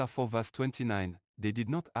 Acts chapter 4 verse 29, they did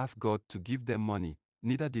not ask God to give them money,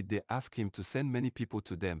 neither did they ask him to send many people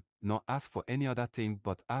to them, nor ask for any other thing,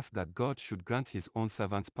 but asked that God should grant his own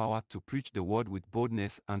servants power to preach the word with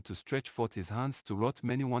boldness and to stretch forth his hands to wrought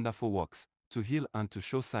many wonderful works, to heal and to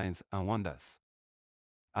show signs and wonders.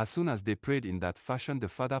 As soon as they prayed in that fashion, the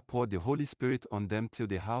Father poured the Holy Spirit on them till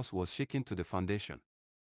the house was shaken to the foundation.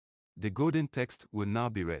 The golden text will now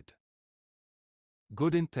be read.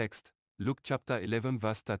 Golden text, Luke chapter 11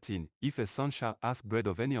 verse 13, if a son shall ask bread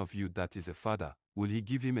of any of you that is a father, will he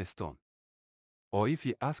give him a stone? Or if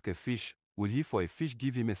he ask a fish, will he for a fish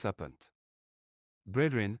give him a serpent?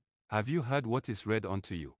 Brethren, have you heard what is read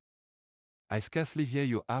unto you? I scarcely hear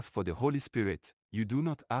you ask for the Holy Spirit. You do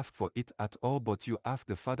not ask for it at all, but you ask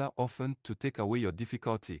the Father often to take away your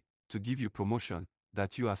difficulty, to give you promotion,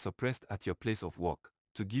 that you are suppressed at your place of work,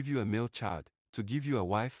 to give you a male child, to give you a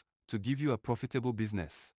wife, to give you a profitable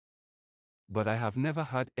business. But I have never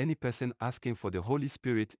heard any person asking for the Holy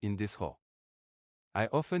Spirit in this hall. I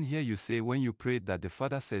often hear you say when you pray that the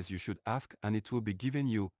Father says you should ask and it will be given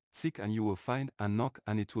you, seek and you will find, and knock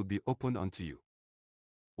and it will be opened unto you.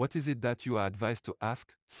 What is it that you are advised to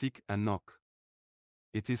ask, seek and knock?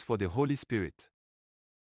 It is for the Holy Spirit.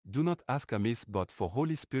 Do not ask amiss, but for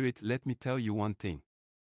Holy Spirit. Let me tell you one thing.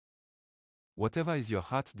 Whatever is your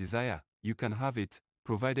heart's desire, you can have it,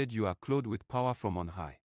 provided you are clothed with power from on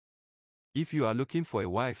high. If you are looking for a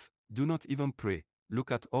wife, do not even pray.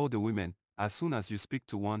 Look at all the women. As soon as you speak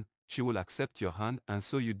to one, she will accept your hand, and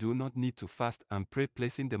so you do not need to fast and pray,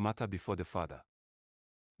 placing the matter before the Father.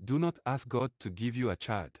 Do not ask God to give you a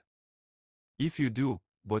child. If you do,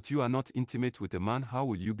 but you are not intimate with a man, how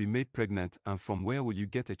will you be made pregnant, and from where will you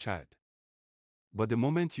get a child? But the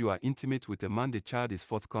moment you are intimate with a man, the child is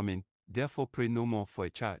forthcoming, therefore pray no more for a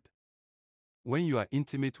child. When you are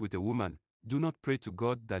intimate with a woman, do not pray to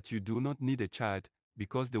God that you do not need a child,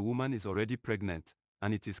 because the woman is already pregnant,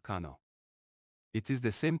 and it is carnal. It is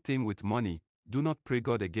the same thing with money. Do not pray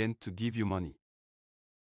God again to give you money.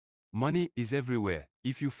 Money is everywhere.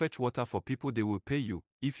 If you fetch water for people, they will pay you.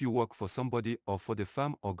 If you work for somebody or for the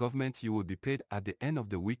farm or government, you will be paid at the end of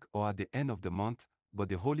the week or at the end of the month, but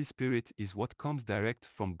the Holy Spirit is what comes direct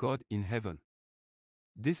from God in heaven.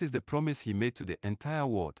 This is the promise he made to the entire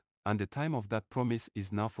world, and the time of that promise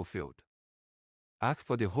is now fulfilled. Ask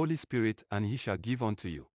for the Holy Spirit and he shall give unto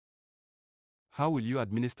you. How will you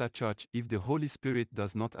administer church if the Holy Spirit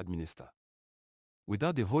does not administer?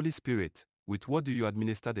 Without the Holy Spirit, with what do you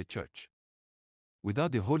administer the church?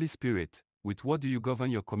 Without the Holy Spirit, with what do you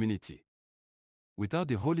govern your community? Without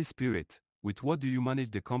the Holy Spirit, with what do you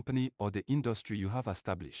manage the company or the industry you have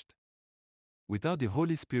established? Without the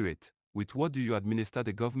Holy Spirit, with what do you administer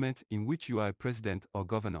the government in which you are a president or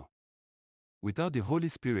governor? Without the Holy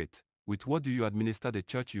Spirit, with what do you administer the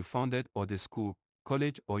church you founded or the school,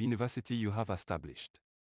 college or university you have established?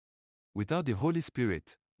 Without the Holy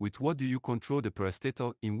Spirit, with what do you control the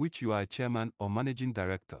parastatal in which you are a chairman or managing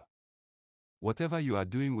director? Whatever you are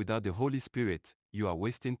doing without the Holy Spirit, you are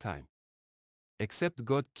wasting time. Except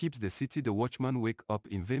God keeps the city, the watchman wake up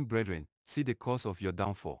in vain. Brethren, see the cause of your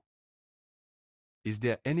downfall. Is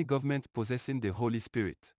there any government possessing the Holy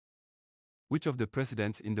Spirit? Which of the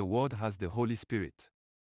presidents in the world has the Holy Spirit?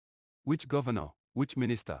 Which governor, which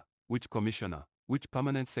minister, which commissioner, which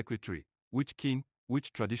permanent secretary, which king,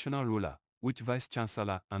 which traditional ruler, which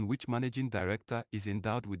vice-chancellor and which managing director is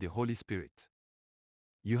endowed with the Holy Spirit?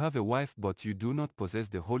 You have a wife but you do not possess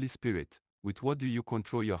the Holy Spirit. With what do you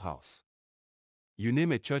control your house? You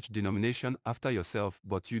name a church denomination after yourself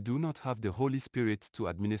but you do not have the Holy Spirit to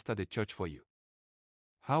administer the church for you.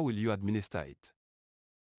 How will you administer it?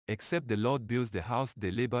 Except the Lord builds the house,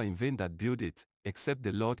 they labor in vain that build it. Except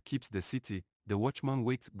the Lord keeps the city, the watchman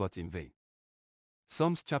wakes but in vain.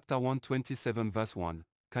 Psalms chapter 127 verse 1.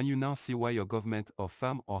 Can you now see why your government or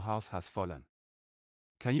farm or house has fallen?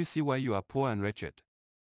 Can you see why you are poor and wretched?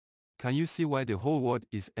 Can you see why the whole world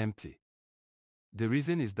is empty? The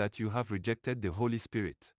reason is that you have rejected the Holy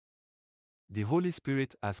Spirit. The Holy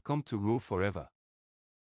Spirit has come to rule forever.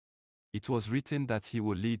 It was written that he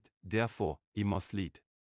will lead, therefore, he must lead.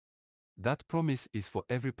 That promise is for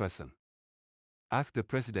every person. Ask the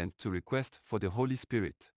president to request for the Holy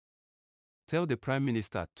Spirit. Tell the prime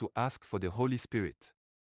minister to ask for the Holy Spirit.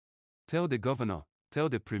 Tell the governor, tell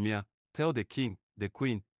the premier, tell the king, the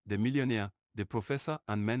queen, the millionaire, the professor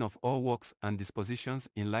and men of all walks and dispositions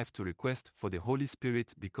in life to request for the Holy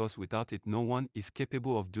Spirit, because without it no one is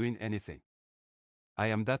capable of doing anything. I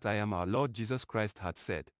am that I am, our Lord Jesus Christ had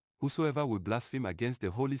said. Whosoever will blaspheme against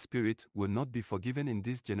the Holy Spirit will not be forgiven in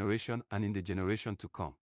this generation and in the generation to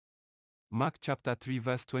come. Mark chapter 3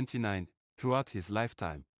 verse 29. Throughout his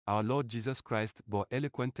lifetime, our Lord Jesus Christ bore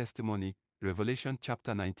eloquent testimony, Revelation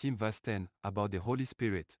chapter 19 verse 10, about the Holy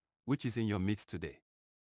Spirit, which is in your midst today.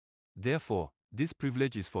 Therefore, this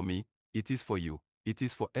privilege is for me, it is for you, it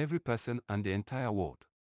is for every person and the entire world.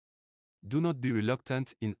 Do not be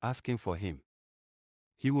reluctant in asking for him.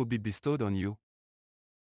 He will be bestowed on you.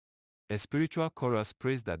 A spiritual chorus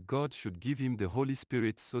prays that God should give him the Holy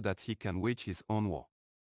Spirit so that he can wage his own war.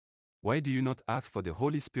 Why do you not ask for the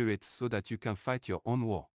Holy Spirit so that you can fight your own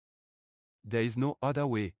war? There is no other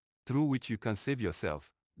way through which you can save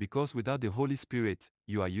yourself, because without the Holy Spirit,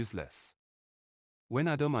 you are useless. When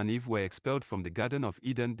Adam and Eve were expelled from the Garden of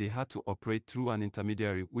Eden, they had to operate through an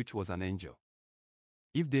intermediary, which was an angel.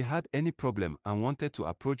 If they had any problem and wanted to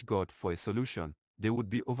approach God for a solution, they would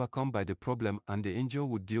be overcome by the problem and the angel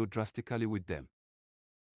would deal drastically with them.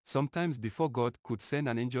 Sometimes before God could send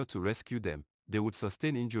an angel to rescue them, they would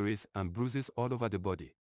sustain injuries and bruises all over the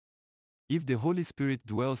body. If the Holy Spirit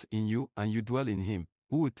dwells in you and you dwell in him,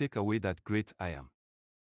 who will take away that great I am?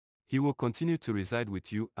 He will continue to reside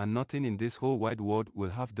with you, and nothing in this whole wide world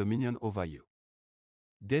will have dominion over you.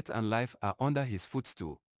 Death and life are under his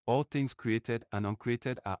footstool. All things created and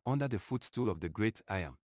uncreated are under the footstool of the great I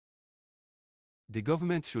am. The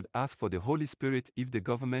government should ask for the Holy Spirit if the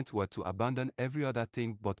government were to abandon every other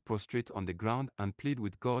thing but prostrate on the ground and plead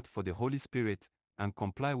with God for the Holy Spirit, and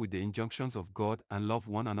comply with the injunctions of God and love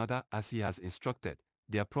one another as he has instructed,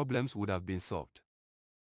 their problems would have been solved.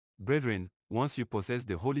 Brethren, once you possess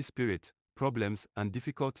the Holy Spirit, problems and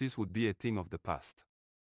difficulties would be a thing of the past.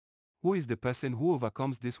 Who is the person who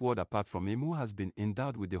overcomes this world apart from him who has been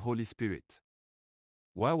endowed with the Holy Spirit?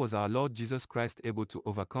 Why was our Lord Jesus Christ able to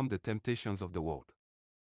overcome the temptations of the world?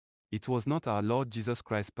 It was not our Lord Jesus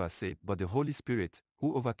Christ per se, but the Holy Spirit,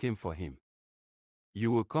 who overcame for him.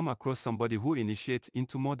 You will come across somebody who initiates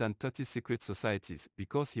into more than 30 secret societies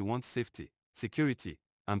because he wants safety, security,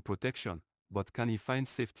 and protection, but can he find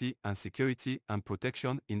safety and security and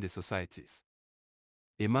protection in the societies?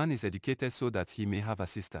 A man is educated so that he may have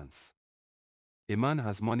assistance. A man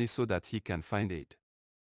has money so that he can find aid.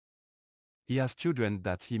 He has children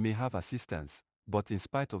that he may have assistance, but in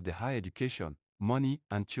spite of the high education, money,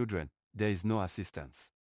 and children, there is no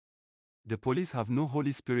assistance. The police have no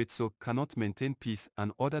Holy Spirit, so cannot maintain peace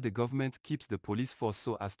and order. The government keeps the police force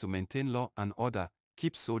so as to maintain law and order,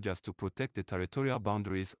 keeps soldiers to protect the territorial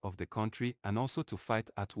boundaries of the country and also to fight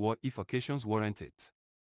at war if occasions warrant it.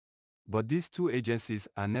 But these two agencies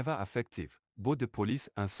are never effective. Both the police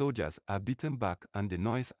and soldiers are beaten back and the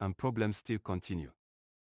noise and problems still continue.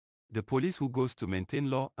 The police who goes to maintain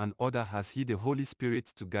law and order, has he the Holy Spirit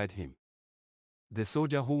to guide him? The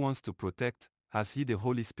soldier who wants to protect, has he the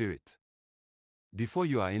Holy Spirit? Before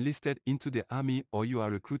you are enlisted into the army or you are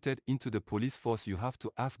recruited into the police force, you have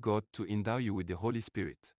to ask God to endow you with the Holy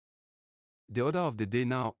Spirit. The order of the day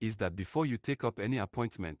now is that before you take up any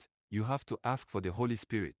appointment, you have to ask for the Holy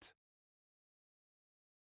Spirit.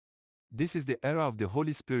 This is the era of the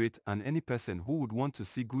Holy Spirit, and any person who would want to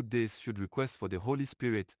see good days should request for the Holy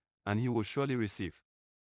Spirit, and he will surely receive.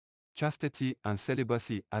 Chastity and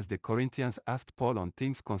celibacy. As the Corinthians asked Paul on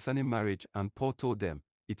things concerning marriage, and Paul told them,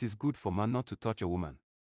 it is good for man not to touch a woman.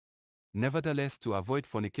 Nevertheless, to avoid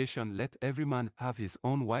fornication, let every man have his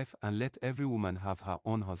own wife, and let every woman have her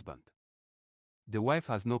own husband. The wife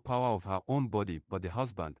has no power of her own body but the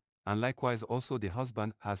husband, and likewise also the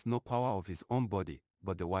husband has no power of his own body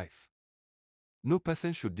but the wife. No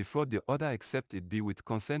person should defraud the other except it be with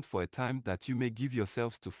consent for a time, that you may give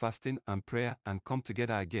yourselves to fasting and prayer and come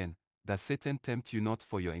together again, that Satan tempt you not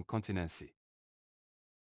for your incontinency.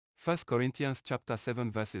 1 Corinthians chapter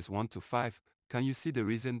 7 verses 1 to 5. Can you see the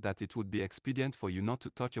reason that it would be expedient for you not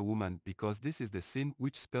to touch a woman? Because this is the sin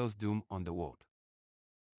which spells doom on the world.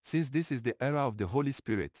 Since this is the era of the Holy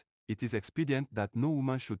Spirit, it is expedient that no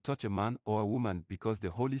woman should touch a man or a woman, because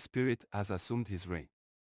the Holy Spirit has assumed his reign.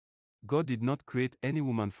 God did not create any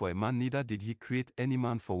woman for a man, neither did he create any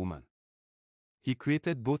man for woman. He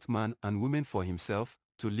created both man and woman for himself,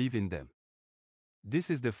 to live in them.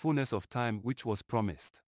 This is the fullness of time which was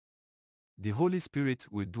promised. The Holy Spirit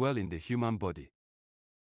will dwell in the human body.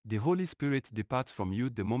 The Holy Spirit departs from you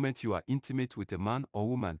the moment you are intimate with a man or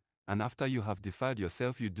woman, and after you have defiled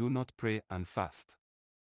yourself you do not pray and fast.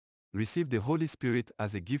 Receive the Holy Spirit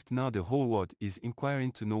as a gift now. The whole world is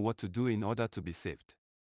inquiring to know what to do in order to be saved.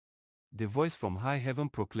 The voice from high heaven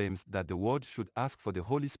proclaims that the world should ask for the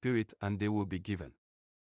Holy Spirit and they will be given.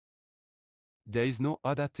 There is no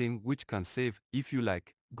other thing which can save. If you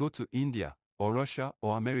like, go to India, or Russia,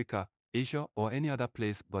 or America, Asia, or any other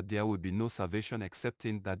place, but there will be no salvation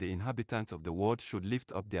excepting that the inhabitants of the world should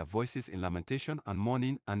lift up their voices in lamentation and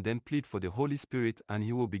mourning and then plead for the Holy Spirit, and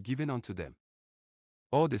he will be given unto them.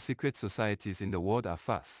 All the secret societies in the world are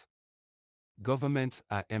false. Governments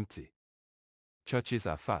are empty. Churches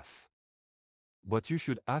are false. But you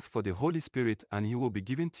should ask for the Holy Spirit and he will be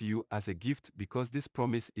given to you as a gift, because this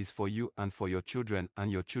promise is for you and for your children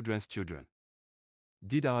and your children's children.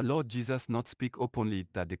 Did our Lord Jesus not speak openly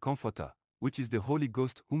that the Comforter, which is the Holy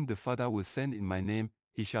Ghost whom the Father will send in my name,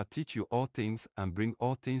 he shall teach you all things and bring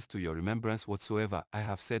all things to your remembrance whatsoever I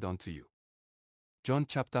have said unto you? John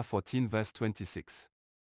chapter 14 verse 26.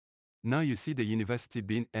 Now you see the university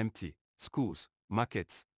being empty, schools,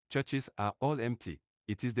 markets, churches are all empty.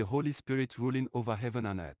 It is the Holy Spirit ruling over heaven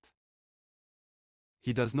and earth.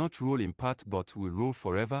 He does not rule in part but will rule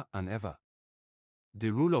forever and ever. The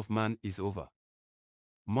rule of man is over.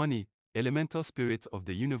 Money, elemental spirit of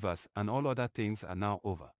the universe and all other things are now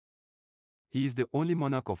over. He is the only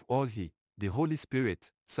monarch of all. He, the Holy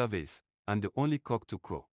Spirit, surveys, and the only cock to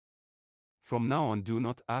crow. From now on do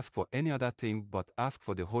not ask for any other thing but ask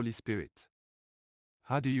for the Holy Spirit.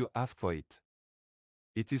 How do you ask for it?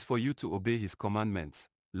 It is for you to obey his commandments,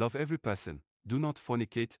 love every person, do not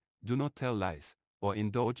fornicate, do not tell lies, or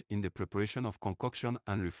indulge in the preparation of concoction,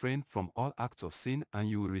 and refrain from all acts of sin, and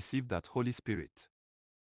you will receive that Holy Spirit.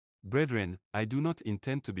 Brethren, I do not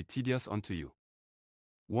intend to be tedious unto you.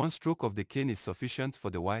 One stroke of the cane is sufficient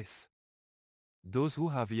for the wise. Those who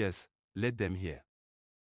have ears, let them hear.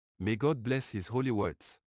 May God bless his holy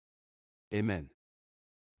words. Amen.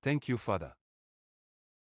 Thank you, Father.